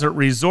Black Desert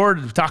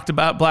Resort. We've talked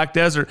about Black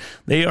Desert.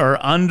 They are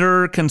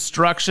under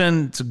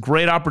construction. It's a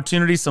great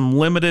opportunity. Some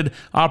limited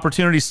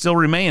opportunities still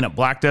remain at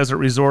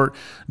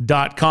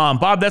blackdesertresort.com.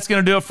 Bob, that's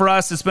going to do it for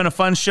us. It's been a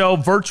fun show.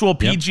 Virtual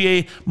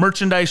PGA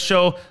merchandise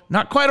show.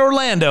 Not quite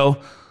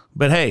Orlando,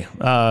 but hey,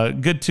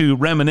 good to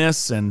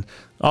reminisce and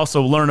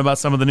also learn about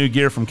some of the new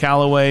gear from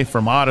Callaway,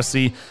 from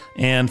Odyssey,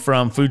 and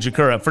from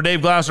Fujikura. For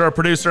Dave Glauser, our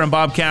producer, and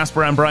Bob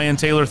Casper, I'm Brian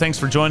Taylor. Thanks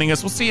for joining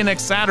us. We'll see you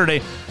next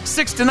Saturday,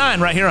 6 to 9,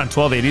 right here on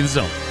 1280 The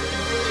Zone.